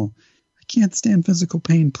animal. I can't stand physical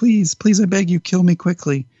pain. Please, I beg you, kill me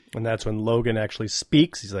quickly. And that's when Logan actually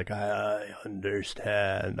speaks. He's like, I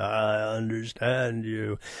understand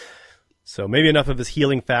you. So maybe enough of his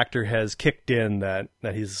healing factor has kicked in that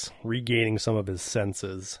he's regaining some of his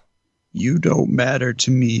senses. You don't matter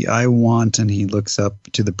to me. I want. And he looks up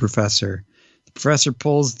to the professor. The professor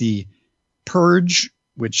pulls the purge,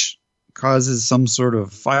 which causes some sort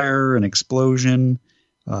of fire and explosion,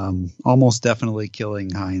 almost definitely killing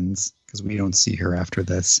Hines because we don't see her after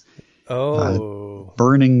this.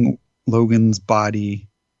 Burning Logan's body.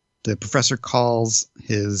 The professor calls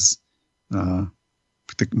his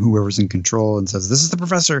whoever's in control and says, "This is the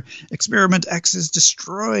professor. Experiment X is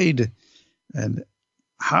destroyed." And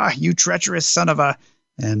you treacherous son of a!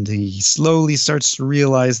 And he slowly starts to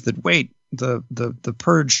realize that, wait, the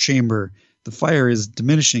purge chamber, the fire is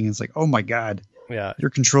diminishing. It's like, oh my God, yeah,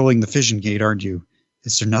 you're controlling the fission gate, aren't you?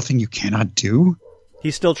 Is there nothing you cannot do?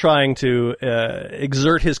 He's still trying to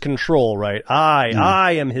exert his control, right?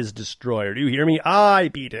 I am his destroyer. Do you hear me? I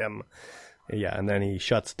beat him. Yeah, and then he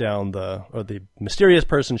shuts down the mysterious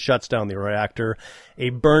person shuts down the reactor. A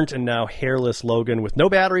burnt and now hairless Logan with no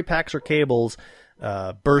battery packs or cables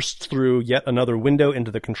bursts through yet another window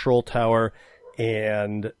into the control tower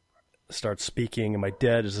and starts speaking. Am I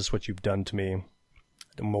dead? Is this what you've done to me?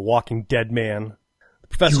 I'm a walking dead man. The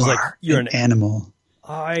professor's like, you're an animal.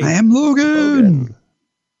 I am Logan.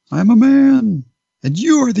 I'm a man. And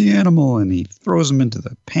you are the animal. And he throws him into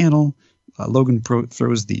the panel. Logan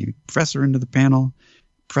throws the professor into the panel.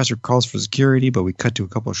 Professor calls for security, but we cut to a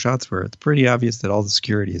couple of shots where it's pretty obvious that all the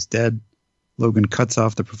security is dead. Logan cuts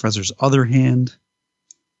off the professor's other hand.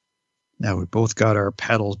 Now we both got our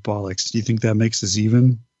paddles bollocks. Do you think that makes us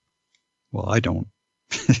even? Well, I don't.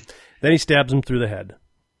 Then he stabs him through the head.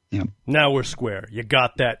 Yeah. Now we're square. You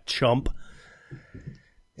got that, chump?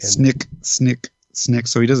 Snick, snick, snick.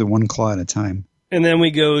 So he does it one claw at a time. And then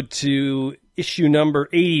we go to issue number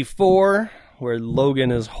 84, where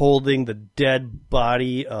Logan is holding the dead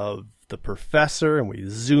body of the professor, and we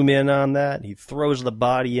zoom in on that. He throws the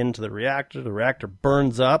body into the reactor. The reactor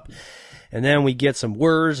burns up. And then we get some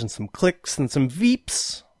whirs and some clicks and some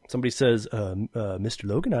veeps. Somebody says, Mr.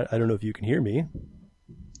 Logan, I don't know if you can hear me.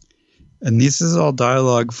 And this is all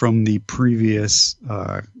dialogue from the previous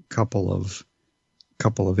couple of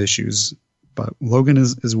issues. But Logan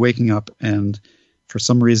is waking up, and for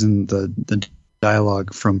some reason the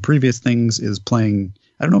dialogue from previous things is playing.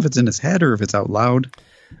 I don't know if it's in his head or if it's out loud.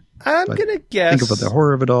 I'm going to guess. Think about the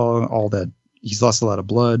horror of it all that he's lost a lot of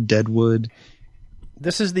blood, deadwood.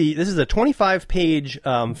 This is a 25-page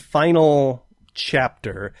final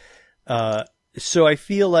chapter. So I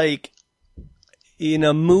feel like in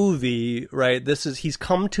a movie, right, he's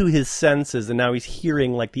come to his senses and now he's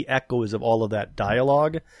hearing like the echoes of all of that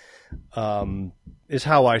dialogue, is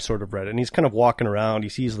how I sort of read it. And he's kind of walking around. He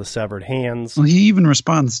sees the severed hands. Well, he even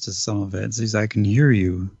responds to some of it. He says, I can hear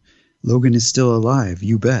you. Logan is still alive.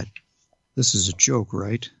 You bet. This is a joke,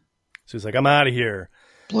 right? So he's like, I'm out of here.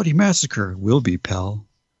 Bloody massacre. Will be, pal.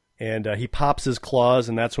 And he pops his claws,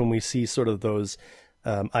 and that's when we see sort of those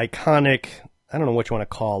iconic, I don't know what you want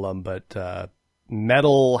to call them, but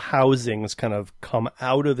metal housings kind of come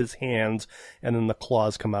out of his hands, and then the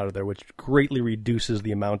claws come out of there, which greatly reduces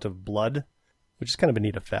the amount of blood, which is kind of a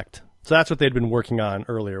neat effect. So that's what they'd been working on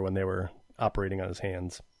earlier when they were operating on his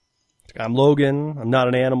hands. I'm Logan. I'm not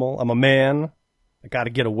an animal. I'm a man. I got to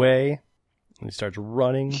get away. And he starts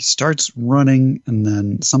running. He starts running, and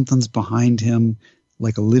then something's behind him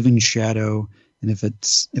like a living shadow. And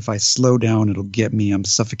if I slow down, it'll get me. I'm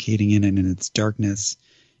suffocating in it in its darkness.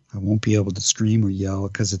 I won't be able to scream or yell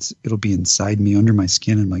because it'll be inside me, under my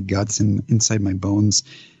skin and my guts and inside my bones.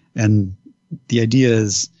 And the idea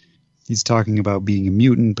is he's talking about being a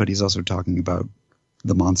mutant, but he's also talking about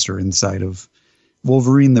the monster inside of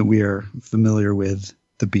Wolverine that we are familiar with,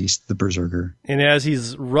 the Beast, the Berserker. And as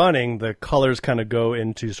he's running, the colors kind of go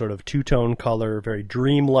into sort of two-tone color, very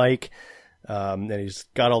dreamlike. And he's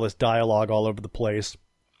got all this dialogue all over the place.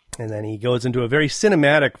 And then he goes into a very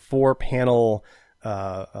cinematic 4-panel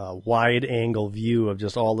wide-angle view of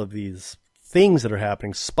just all of these things that are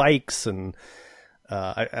happening, spikes, and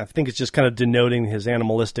I think it's just kind of denoting his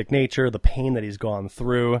animalistic nature, the pain that he's gone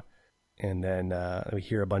through. And then we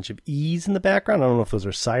hear a bunch of E's in the background. I don't know if those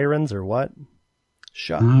are sirens or what.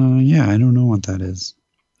 Shut. Yeah, I don't know what that is.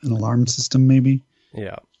 An alarm system, maybe?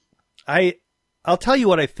 Yeah. I'll tell you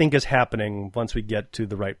what I think is happening once we get to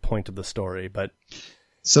the right point of the story. But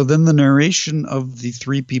so then the narration of the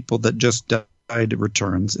three people that just died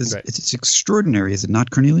returns. Right. It's extraordinary, is it not,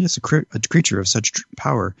 Cornelius? A creature of such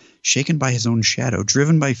power, shaken by his own shadow,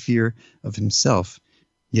 driven by fear of himself.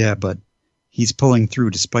 Yeah, but he's pulling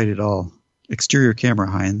through despite it all. Exterior camera,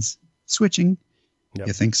 Hines. Switching. Yep.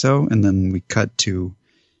 You think so? And then we cut to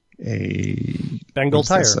a Bengal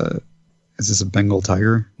tiger. Is this a Bengal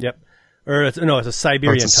tiger? Yep. Or it's a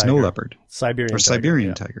Siberian it's a tiger. snow leopard.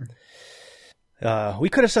 Siberian tiger. We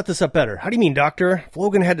could have set this up better. How do you mean, Doctor? If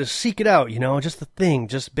Logan had to seek it out, just the thing,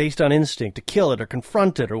 just based on instinct, to kill it or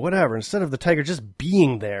confront it or whatever, instead of the tiger just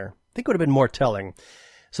being there. I think it would have been more telling.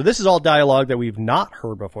 So this is all dialogue that we've not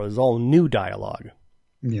heard before. This is all new dialogue.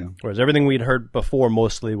 Yeah. Whereas everything we'd heard before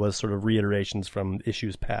mostly was sort of reiterations from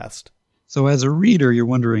issues past. So as a reader, you're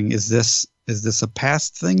wondering, is this a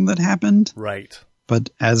past thing that happened? Right.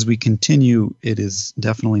 But as we continue, it is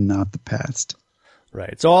definitely not the past.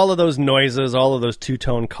 Right. So all of those noises, all of those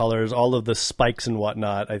two-tone colors, all of the spikes and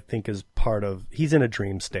whatnot, I think is part of, he's in a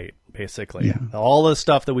dream state, basically. Yeah. All the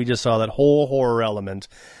stuff that we just saw, that whole horror element,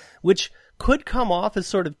 which could come off as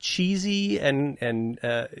sort of cheesy and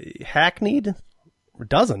hackneyed. It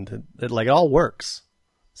doesn't. It all works.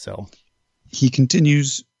 So he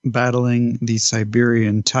continues battling the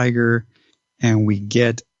Siberian tiger, and we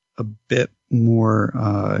get a bit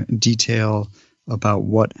more detail about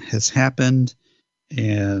what has happened.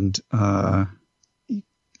 And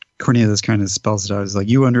Cornelius kind of spells it out. He's like,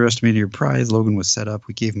 you underestimated your prize. Logan was set up.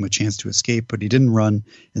 We gave him a chance to escape, but he didn't run.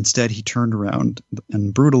 Instead, he turned around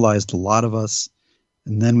and brutalized a lot of us.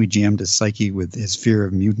 And then we jammed his psyche with his fear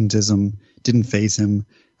of mutantism. Didn't phase him.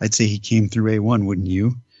 I'd say he came through A1, wouldn't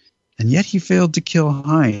you? And yet he failed to kill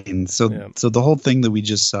Hines. So the whole thing that we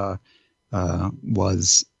just saw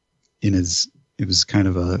was in his, it was kind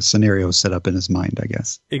of a scenario set up in his mind, I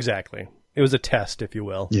guess. Exactly. It was a test, if you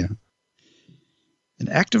will. Yeah. An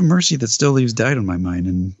act of mercy that still leaves doubt in my mind.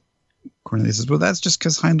 And Cornelius says, well, that's just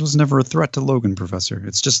because Hines was never a threat to Logan, Professor.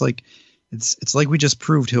 It's just like It's like we just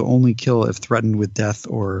proved he'll only kill if threatened with death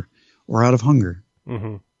or out of hunger.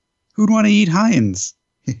 Mm-hmm. Who'd want to eat Hines?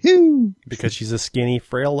 Because she's a skinny,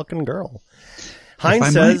 frail-looking girl.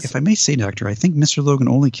 Hines says... If I may say, Doctor, I think Mr. Logan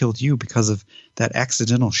only killed you because of that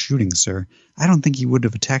accidental shooting, sir. I don't think he would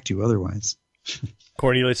have attacked you otherwise.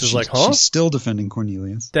 Cornelius is like, huh? She's still defending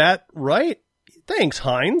Cornelius. That right? Thanks,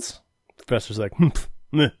 Hines. The professor's like,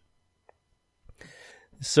 meh.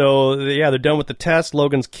 So, yeah, they're done with the test.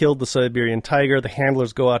 Logan's killed the Siberian tiger. The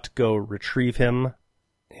handlers go out to go retrieve him,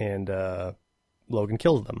 and Logan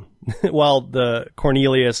kills them. While the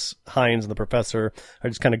Cornelius, Hines, and the professor are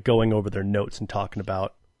just kind of going over their notes and talking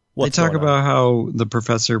about what's going on. They talk about on. how the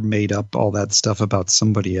professor made up all that stuff about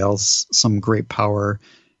somebody else, some great power,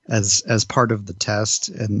 as part of the test,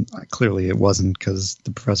 and clearly it wasn't, because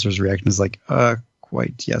the professor's reaction is like,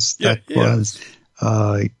 quite, yes, that was...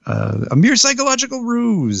 a mere psychological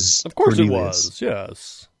ruse. Of course Cornelius. It was,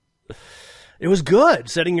 yes. It was good,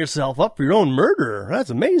 setting yourself up for your own murder.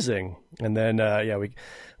 That's amazing. And then,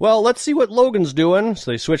 let's see what Logan's doing.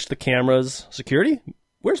 So they switch the cameras. Security?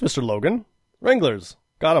 Where's Mr. Logan? Wranglers.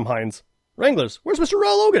 Got him, Hines. Wranglers. Where's Mr.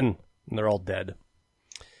 Logan? And they're all dead.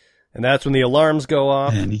 And that's when the alarms go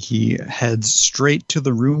off. And he heads straight to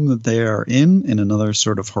the room that they are in another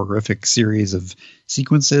sort of horrific series of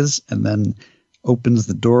sequences, and then opens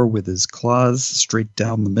the door with his claws straight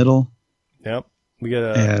down the middle. Yep.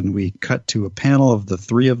 And we cut to a panel of the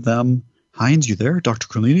three of them. Hines, you there? Dr.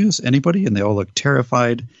 Cornelius? Anybody? And they all look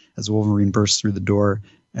terrified as Wolverine bursts through the door,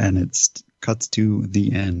 and it cuts to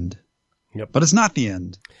the end. Yep. But it's not the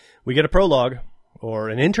end. We get a prologue, or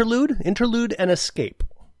an interlude and escape.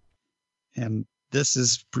 And this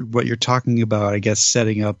is what you're talking about, I guess,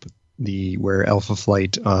 setting up where Alpha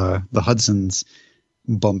Flight, the Hudsons,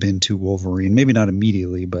 bump into Wolverine. Maybe not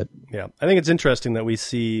immediately, but... Yeah, I think it's interesting that we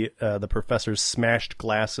see the professor's smashed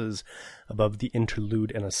glasses above the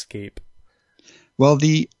interlude and escape. Well,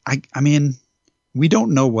 I mean, we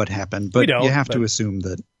don't know what happened, but you have to assume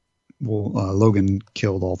that Logan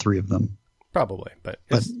killed all three of them. Probably, but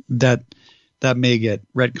that may get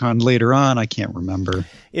retconned later on. I can't remember.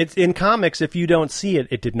 It's in comics. If you don't see it,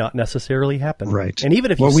 it did not necessarily happen. Right. And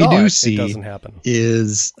even if you saw it, it doesn't happen.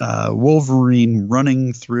 Is Wolverine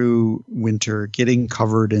running through winter, getting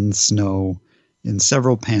covered in snow in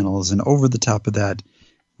several panels. And over the top of that,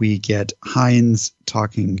 we get Hines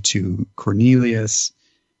talking to Cornelius,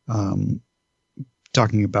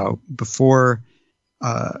 talking about before,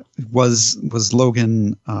 was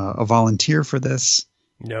Logan a volunteer for this?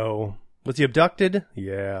 No. Was he abducted?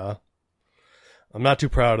 Yeah. I'm not too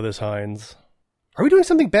proud of this, Hines. Are we doing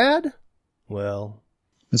something bad? Well...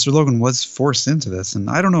 Mr. Logan was forced into this,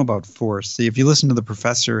 and I don't know about force. See, if you listen to the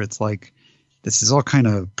professor, it's like this is all kind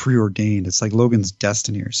of preordained. It's like Logan's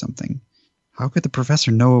destiny or something. How could the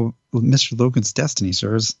professor know Mr. Logan's destiny,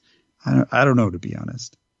 sirs? I don't know, to be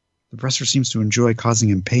honest. The professor seems to enjoy causing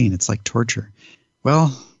him pain. It's like torture.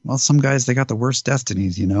 Well, some guys, they got the worst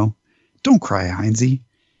destinies, you know. Don't cry, Hinesy.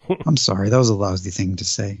 I'm sorry, that was a lousy thing to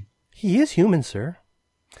say. He is human, sir.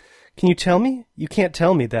 Can you tell me? You can't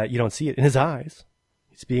tell me that you don't see it in his eyes.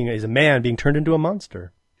 He's a man being turned into a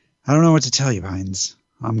monster. I don't know what to tell you, Hines.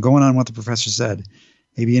 I'm going on what the professor said.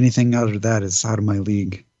 Maybe anything out of that is out of my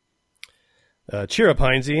league. Cheer up,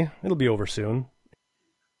 Hinesy. It'll be over soon.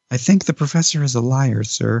 I think the professor is a liar,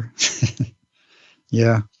 sir.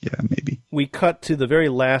 Yeah, maybe. We cut to the very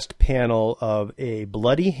last panel of a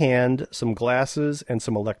bloody hand, some glasses, and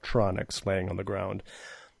some electronics laying on the ground.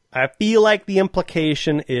 I feel like the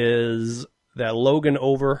implication is that Logan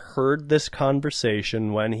overheard this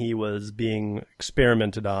conversation when he was being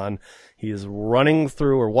experimented on. He is running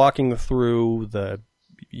through or walking through the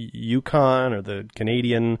Yukon or the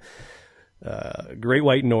Canadian Great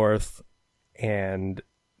White North, and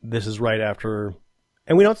this is right after...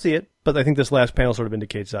 And we don't see it, but I think this last panel sort of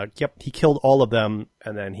indicates that, yep, he killed all of them,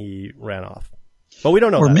 and then he ran off. But we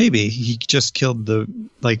don't know Or that. maybe he just killed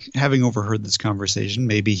having overheard this conversation,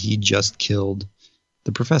 maybe he just killed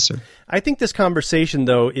the professor. I think this conversation,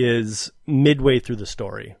 though, is midway through the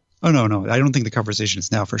story. Oh, no. I don't think the conversation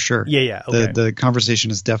is now for sure. Yeah. Okay. The conversation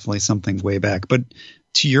is definitely something way back. But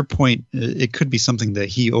to your point, it could be something that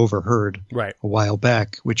he overheard right a while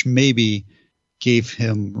back, which maybe gave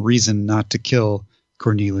him reason not to kill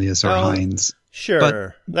Cornelius or Hines. Sure.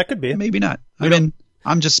 But that could be. Maybe not.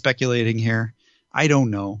 I'm just speculating here. I don't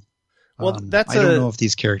know. Well, I don't know if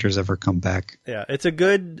these characters ever come back. Yeah, it's a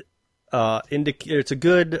good it's a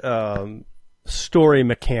good story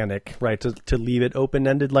mechanic, right? To leave it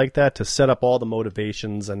open-ended like that, to set up all the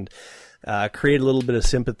motivations and create a little bit of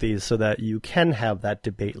sympathy so that you can have that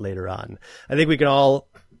debate later on. I think we can all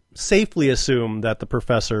safely assume that the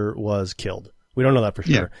professor was killed. We don't know that for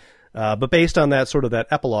sure. But based on that sort of that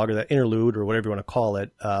epilogue or that interlude or whatever you want to call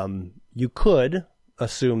it, you could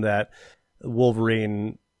assume that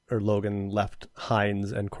Wolverine or Logan left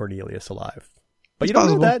Hines and Cornelius alive. But you don't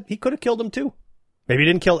know that. He could have killed them too. Maybe he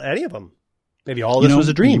didn't kill any of them. Maybe all this was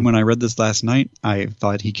a dream. When I read this last night, I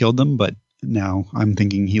thought he killed them, but now I'm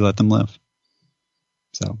thinking he let them live.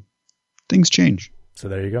 So things change. So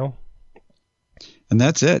there you go. And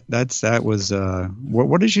that's it. That was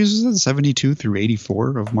what issues is it? 72 through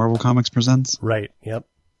 84 of Marvel Comics Presents? Right. Yep.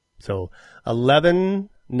 So 11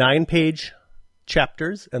 9-page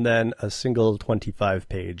chapters and then a single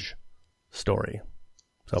 25-page story.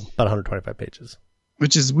 So about 125 pages.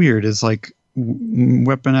 Which is weird. It's like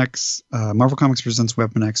Weapon X, Marvel Comics Presents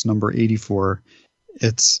Weapon X number 84.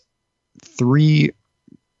 It's 3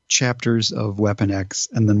 chapters of Weapon X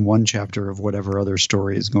and then 1 chapter of whatever other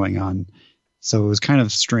story is going on. So it was kind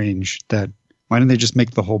of strange that why didn't they just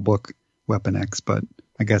make the whole book Weapon X? But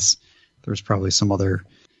I guess there's probably some other.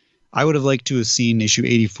 I would have liked to have seen issue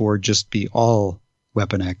 84 just be all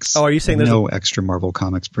Weapon X. Oh, are you saying there's no extra Marvel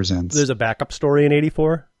Comics Presents? There's a backup story in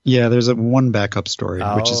 84? Yeah, there's one backup story,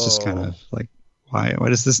 which is just kind of like, why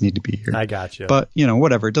does this need to be here? I got you. But,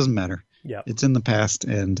 whatever. It doesn't matter. Yeah, it's in the past,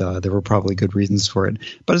 and there were probably good reasons for it.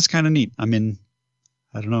 But it's kind of neat. I mean,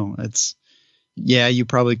 I don't know. You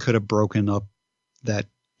probably could have broken up that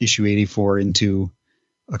issue 84 into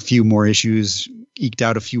a few more issues, eked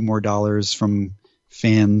out a few more dollars from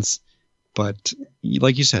fans. But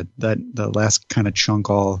like you said, that the last kind of chunk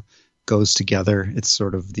all goes together. It's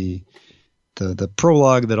sort of the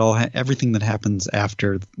prologue that everything that happens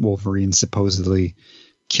after Wolverine supposedly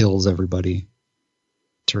kills everybody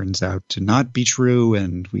turns out to not be true,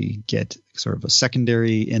 and we get sort of a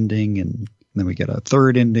secondary ending, and then we get a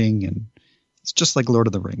third ending, and it's just like Lord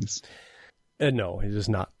of the Rings. No, it is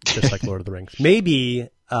not just like Lord of the Rings. Maybe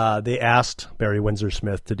they asked Barry Windsor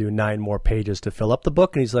Smith to do 9 more pages to fill up the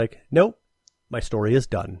book, and he's like, nope, my story is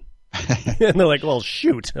done. And they're like, well,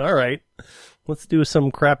 shoot, all right, let's do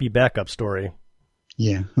some crappy backup story.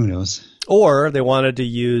 Yeah, who knows? Or they wanted to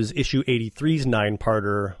use issue 83's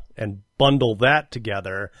 9-parter and bundle that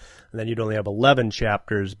together, and then you'd only have 11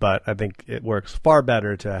 chapters, but I think it works far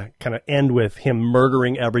better to kind of end with him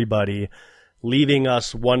murdering everybody, leaving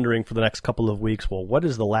us wondering for the next couple of weeks, well, what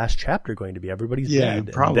is the last chapter going to be? Everybody's dead.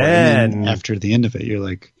 Yeah, probably. And then after the end of it, you're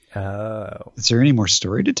like, oh, is there any more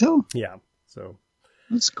story to tell? Yeah. So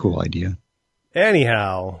that's a cool idea.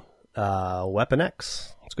 Anyhow, Weapon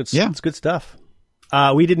X. It's good. Yeah. It's good stuff.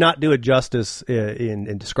 We did not do it justice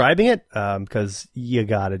in describing it because you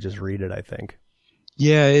gotta just read it, I think.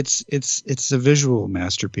 Yeah, it's a visual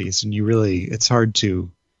masterpiece, and it's hard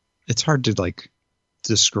to like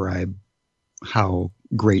describe how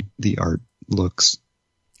great the art looks,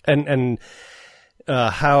 and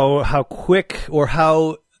how quick or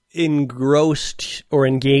how engrossed or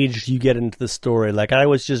engaged you get into the story. Like, I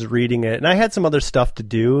was just reading it, and I had some other stuff to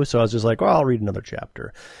do, so I was just like, well, I'll read another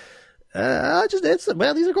chapter. These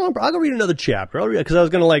are going. I'll go read another chapter. Because I was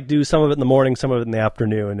going to like do some of it in the morning, some of it in the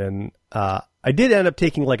afternoon, and I did end up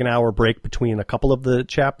taking like an hour break between a couple of the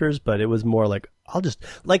chapters, but it was more like, I'll just,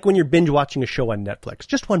 like when you're binge watching a show on Netflix,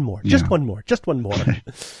 just one more, just one more, just one more,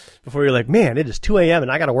 before you're like, man, it is 2 a.m.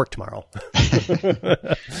 and I got to work tomorrow.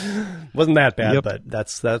 Wasn't that bad, yep. But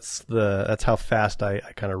that's how fast I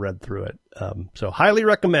kind of read through it. So highly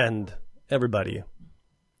recommend everybody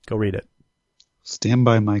go read it. Stand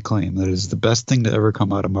by my claim. That is the best thing to ever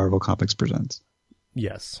come out of Marvel Comics Presents.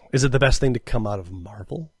 Yes. Is it the best thing to come out of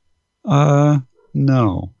Marvel?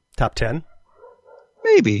 No. Top 10?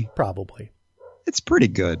 Maybe. Probably. It's pretty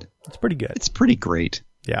good. It's pretty good. It's pretty great.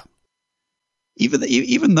 Yeah.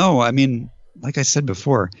 Even though, I mean, like I said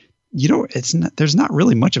before, there's not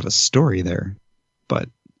really much of a story there, but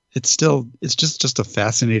it's just a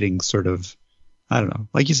fascinating sort of, I don't know.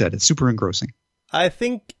 Like you said, it's super engrossing. I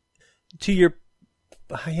think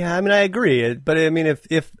I agree. But I mean,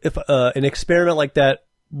 if an experiment like that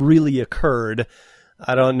really occurred,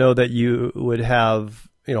 I don't know that you would have,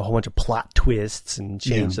 a whole bunch of plot twists and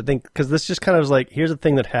change. Yeah. I think, because this just kind of was like, here's a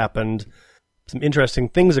thing that happened. Some interesting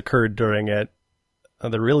things occurred during it.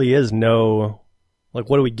 There really is no, like,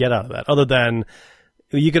 what do we get out of that? Other than,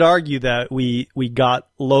 you could argue that we got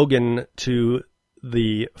Logan to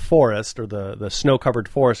the forest, or the snow-covered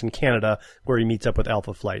forest in Canada, where he meets up with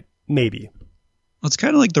Alpha Flight. Maybe. Well, it's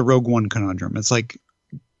kind of like the Rogue One conundrum. It's like,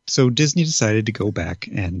 so Disney decided to go back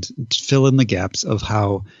and fill in the gaps of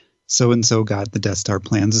how so-and-so got the Death Star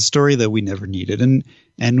plans, a story that we never needed.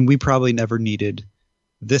 And we probably never needed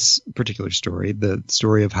this particular story, the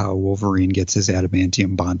story of how Wolverine gets his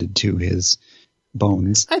adamantium bonded to his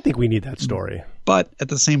bones. I think we need that story. But at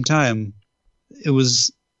the same time, it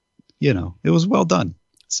was, it was well done.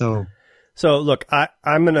 So look,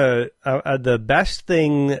 I'm going to, the best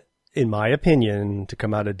thing, in my opinion, to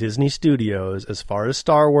come out of Disney Studios as far as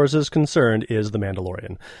Star Wars is concerned is The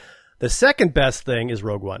Mandalorian. The second best thing is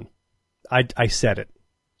Rogue One. I said it.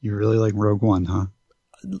 You really like Rogue One, huh?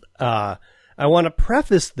 I want to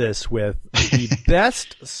preface this with the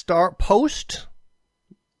best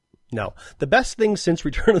the best thing since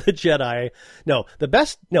Return of the Jedi. The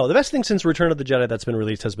best thing since Return of the Jedi that's been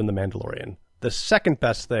released has been The Mandalorian. The second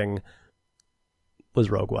best thing was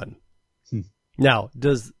Rogue One. Now,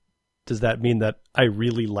 does that mean that I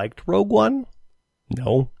really liked Rogue One?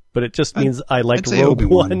 No, but it just means I liked Rogue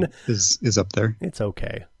One. Is up there. It's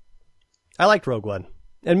okay. I liked Rogue One.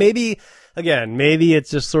 And maybe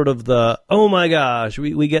it's just sort of the, oh my gosh,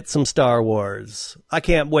 we get some Star Wars. I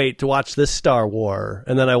can't wait to watch this Star War.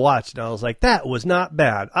 And then I watched and I was like, that was not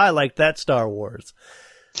bad. I liked that Star Wars.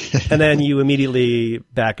 And then you immediately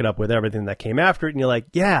back it up with everything that came after it. And you're like,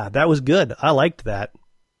 yeah, that was good. I liked that.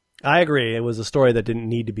 I agree. It was a story that didn't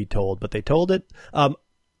need to be told, but they told it.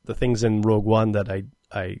 The things in Rogue One that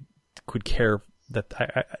I could care that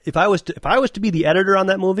if I was to be the editor on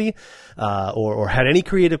that movie, or had any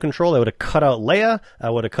creative control, I would have cut out Leia, I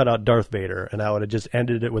would have cut out Darth Vader, and I would have just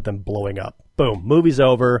ended it with them blowing up. Boom, movie's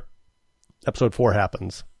over. Episode 4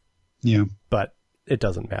 happens. Yeah, but it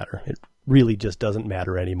doesn't matter. It really just doesn't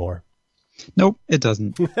matter anymore. Nope, it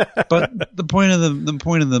doesn't. But the point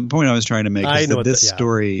I was trying to make is that this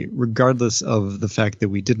story, regardless of the fact that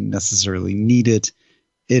we didn't necessarily need it,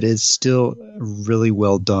 it is still really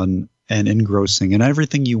well done and engrossing, and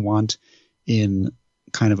everything you want in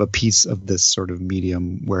kind of a piece of this sort of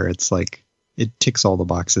medium where it's like it ticks all the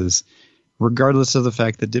boxes, regardless of the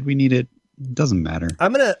fact that did we need it? Doesn't matter.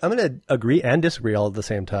 I'm gonna agree and disagree all at the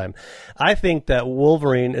same time. I think that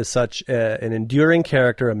Wolverine is such an enduring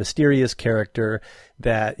character, a mysterious character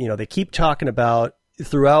that they keep talking about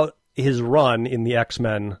throughout his run in the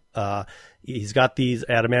X-Men. He's got these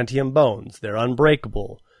adamantium bones; they're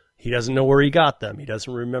unbreakable. He doesn't know where he got them. He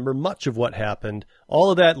doesn't remember much of what happened.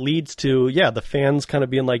 All of that leads to, the fans kind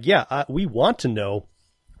of being like, we want to know,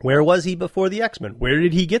 where was he before the X-Men? Where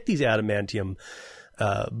did he get these adamantium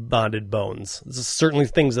bonded bones? This is certainly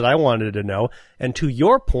things that I wanted to know. And to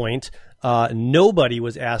your point, nobody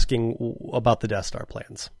was asking about the Death Star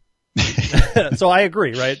plans. So I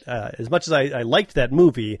agree, right? As much as I liked that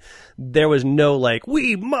movie, there was no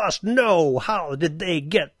we must know how did they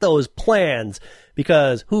get those plans,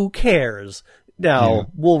 because who cares? Now,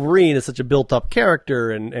 Wolverine is such a built-up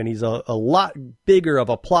character, and he's a lot bigger of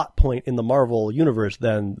a plot point in the Marvel universe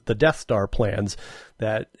than the Death Star plans,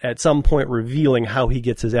 that at some point revealing how he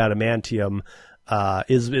gets his adamantium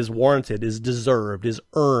is warranted, is deserved, is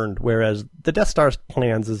earned, whereas the Death Star's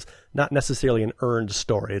plans is not necessarily an earned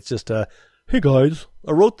story. It's just hey guys,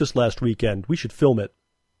 I wrote this last weekend. We should film it.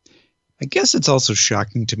 I guess it's also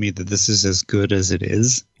shocking to me that this is as good as it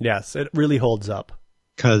is. Yes, it really holds up.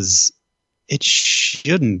 Because it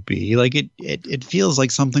shouldn't be. It feels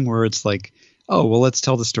like something where it's like, oh, well, let's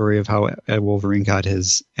tell the story of how Wolverine got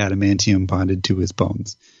his adamantium bonded to his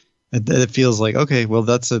bones. It feels like, okay, well,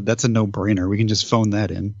 that's a no-brainer. We can just phone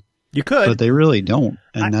that in. You could. But they really don't.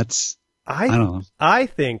 And I don't know. I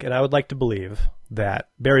think, and I would like to believe, that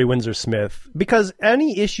Barry Windsor Smith, because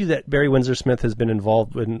any issue that Barry Windsor Smith has been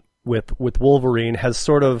involved in with Wolverine has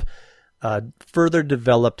sort of further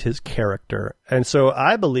developed his character. And so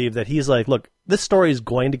I believe that he's like, look, this story is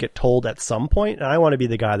going to get told at some point, and I want to be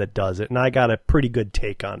the guy that does it. And I got a pretty good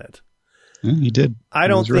take on it. Yeah, he did. I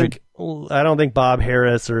don't think Bob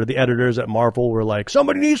Harris or the editors at Marvel were like,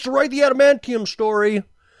 somebody needs to write the adamantium story.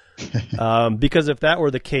 Because if that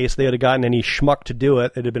were the case, they would have gotten any schmuck to do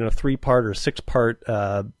it. It'd have been a 3-part or 6-part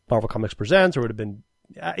Marvel Comics Presents, or it would have been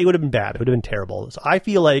bad. It would have been terrible. So I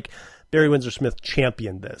feel like Barry Windsor Smith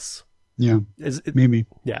championed this. Yeah, maybe.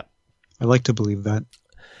 Yeah. I like to believe that.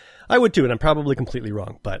 I would too, and I'm probably completely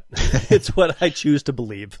wrong, but it's what I choose to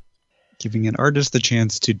believe. Giving an artist the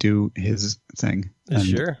chance to do his thing.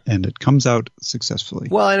 Sure. And it comes out successfully.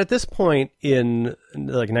 Well, and at this point in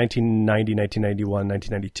 1990, 1991,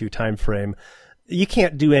 1992 timeframe, you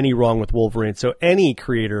can't do any wrong with Wolverine. So any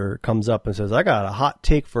creator comes up and says, I got a hot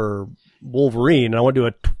take for Wolverine, and I want to do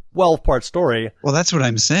a 12-part story. Well, that's what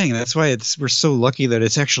I'm saying. That's why we're so lucky that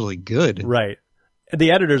it's actually good. Right.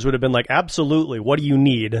 The editors would have been like, absolutely, what do you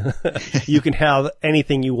need? You can have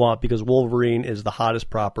anything you want because Wolverine is the hottest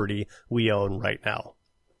property we own right now.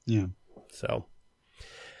 Yeah. So.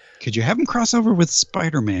 Could you have him cross over with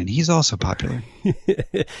Spider-Man? He's also popular.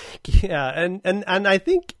 Yeah, and I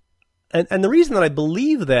think, and the reason that I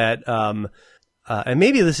believe that and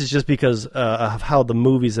maybe this is just because of how the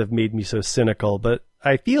movies have made me so cynical, but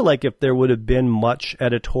I feel like if there would have been much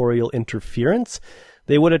editorial interference,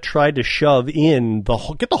 they would have tried to shove in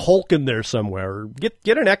get the Hulk in there somewhere, or get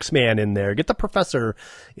an X-Man in there, get the Professor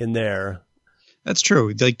in there. That's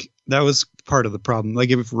true. Like, that was part of the problem. Like,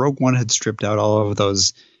 if Rogue One had stripped out all of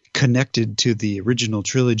those connected to the original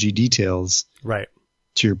trilogy details, right?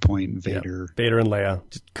 To your point, Vader, Vader and Leia,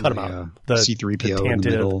 just cut them out. The C-3PO in the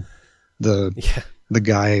middle, the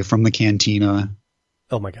guy from the cantina.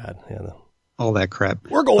 Oh my God! Yeah, all that crap.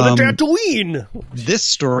 We're going to Tatooine. This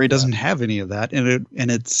story doesn't have any of that,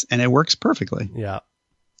 and it works perfectly. Yeah.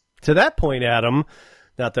 To that point, Adam,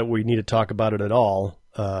 not that we need to talk about it at all.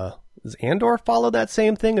 Does Andor follow that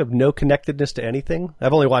same thing of no connectedness to anything?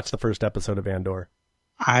 I've only watched the first episode of Andor.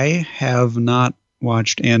 I have not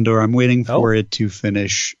watched Andor. I'm waiting for it to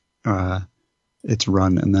finish its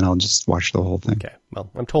run, and then I'll just watch the whole thing. Okay. Well,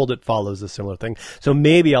 I'm told it follows a similar thing. So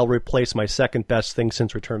maybe I'll replace my second best thing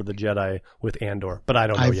since Return of the Jedi with Andor, but I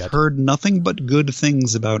don't know yet. I've heard nothing but good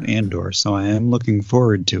things about Andor, so I am looking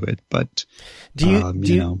forward to it. But do you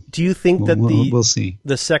think that we'll see.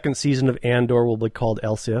 The second season of Andor will be called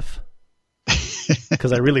Elsif?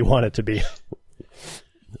 Because I really want it to be.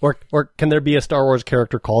 Or can there be a Star Wars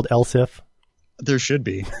character called Elsif? There should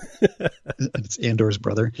be. It's Andor's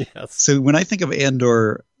brother. Yes. So when I think of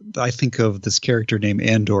Andor, I think of this character named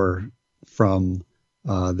Andor from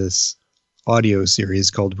this audio series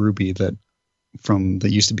called Ruby that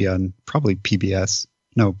used to be on probably PBS.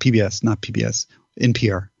 No, PBS, not PBS.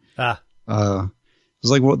 NPR. It was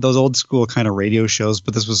like those old school kind of radio shows,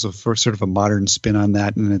 but this was sort of a modern spin on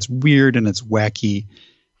that, and it's weird and it's wacky.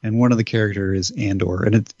 And one of the characters is Andor,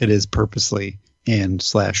 and it is purposely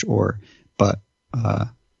and/or, but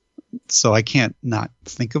so I can't not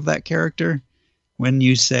think of that character when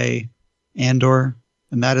you say Andor,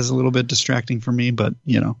 and that is a little bit distracting for me, but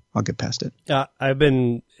I'll get past it. I've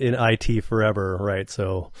been in IT forever, right?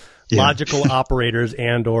 So logical operators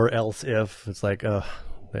Andor, else if, it's like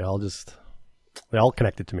they all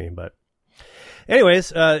connected to me. But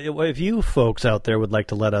anyways, if you folks out there would like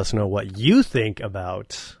to let us know what you think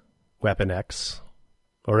about Weapon X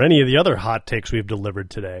or any of the other hot takes we've delivered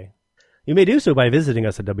today, you may do so by visiting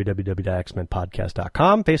us at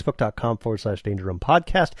www.xmenpodcast.com, facebook.com/Danger Room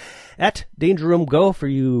Podcast, at Danger Room Go for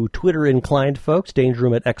you Twitter-inclined folks,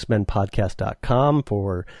 dangerroom@xmenpodcast.com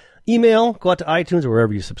for email. Go out to iTunes or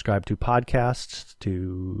wherever you subscribe to podcasts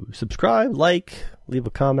to subscribe, leave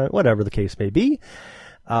a comment, whatever the case may be.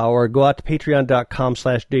 Or go out to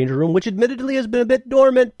patreon.com/Danger Room, which admittedly has been a bit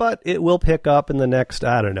dormant, but it will pick up in the next,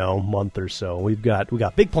 month or so. We got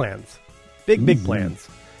big plans. Big plans.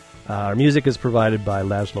 Our music is provided by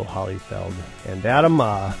Laszlo Hollyfeld. And Adam,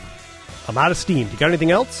 I'm out of steam. You got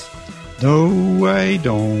anything else? No, I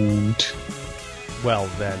don't. Well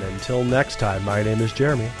then, until next time, my name is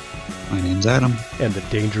Jeremy. My name's Adam. And the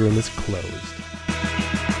Danger Room is closed.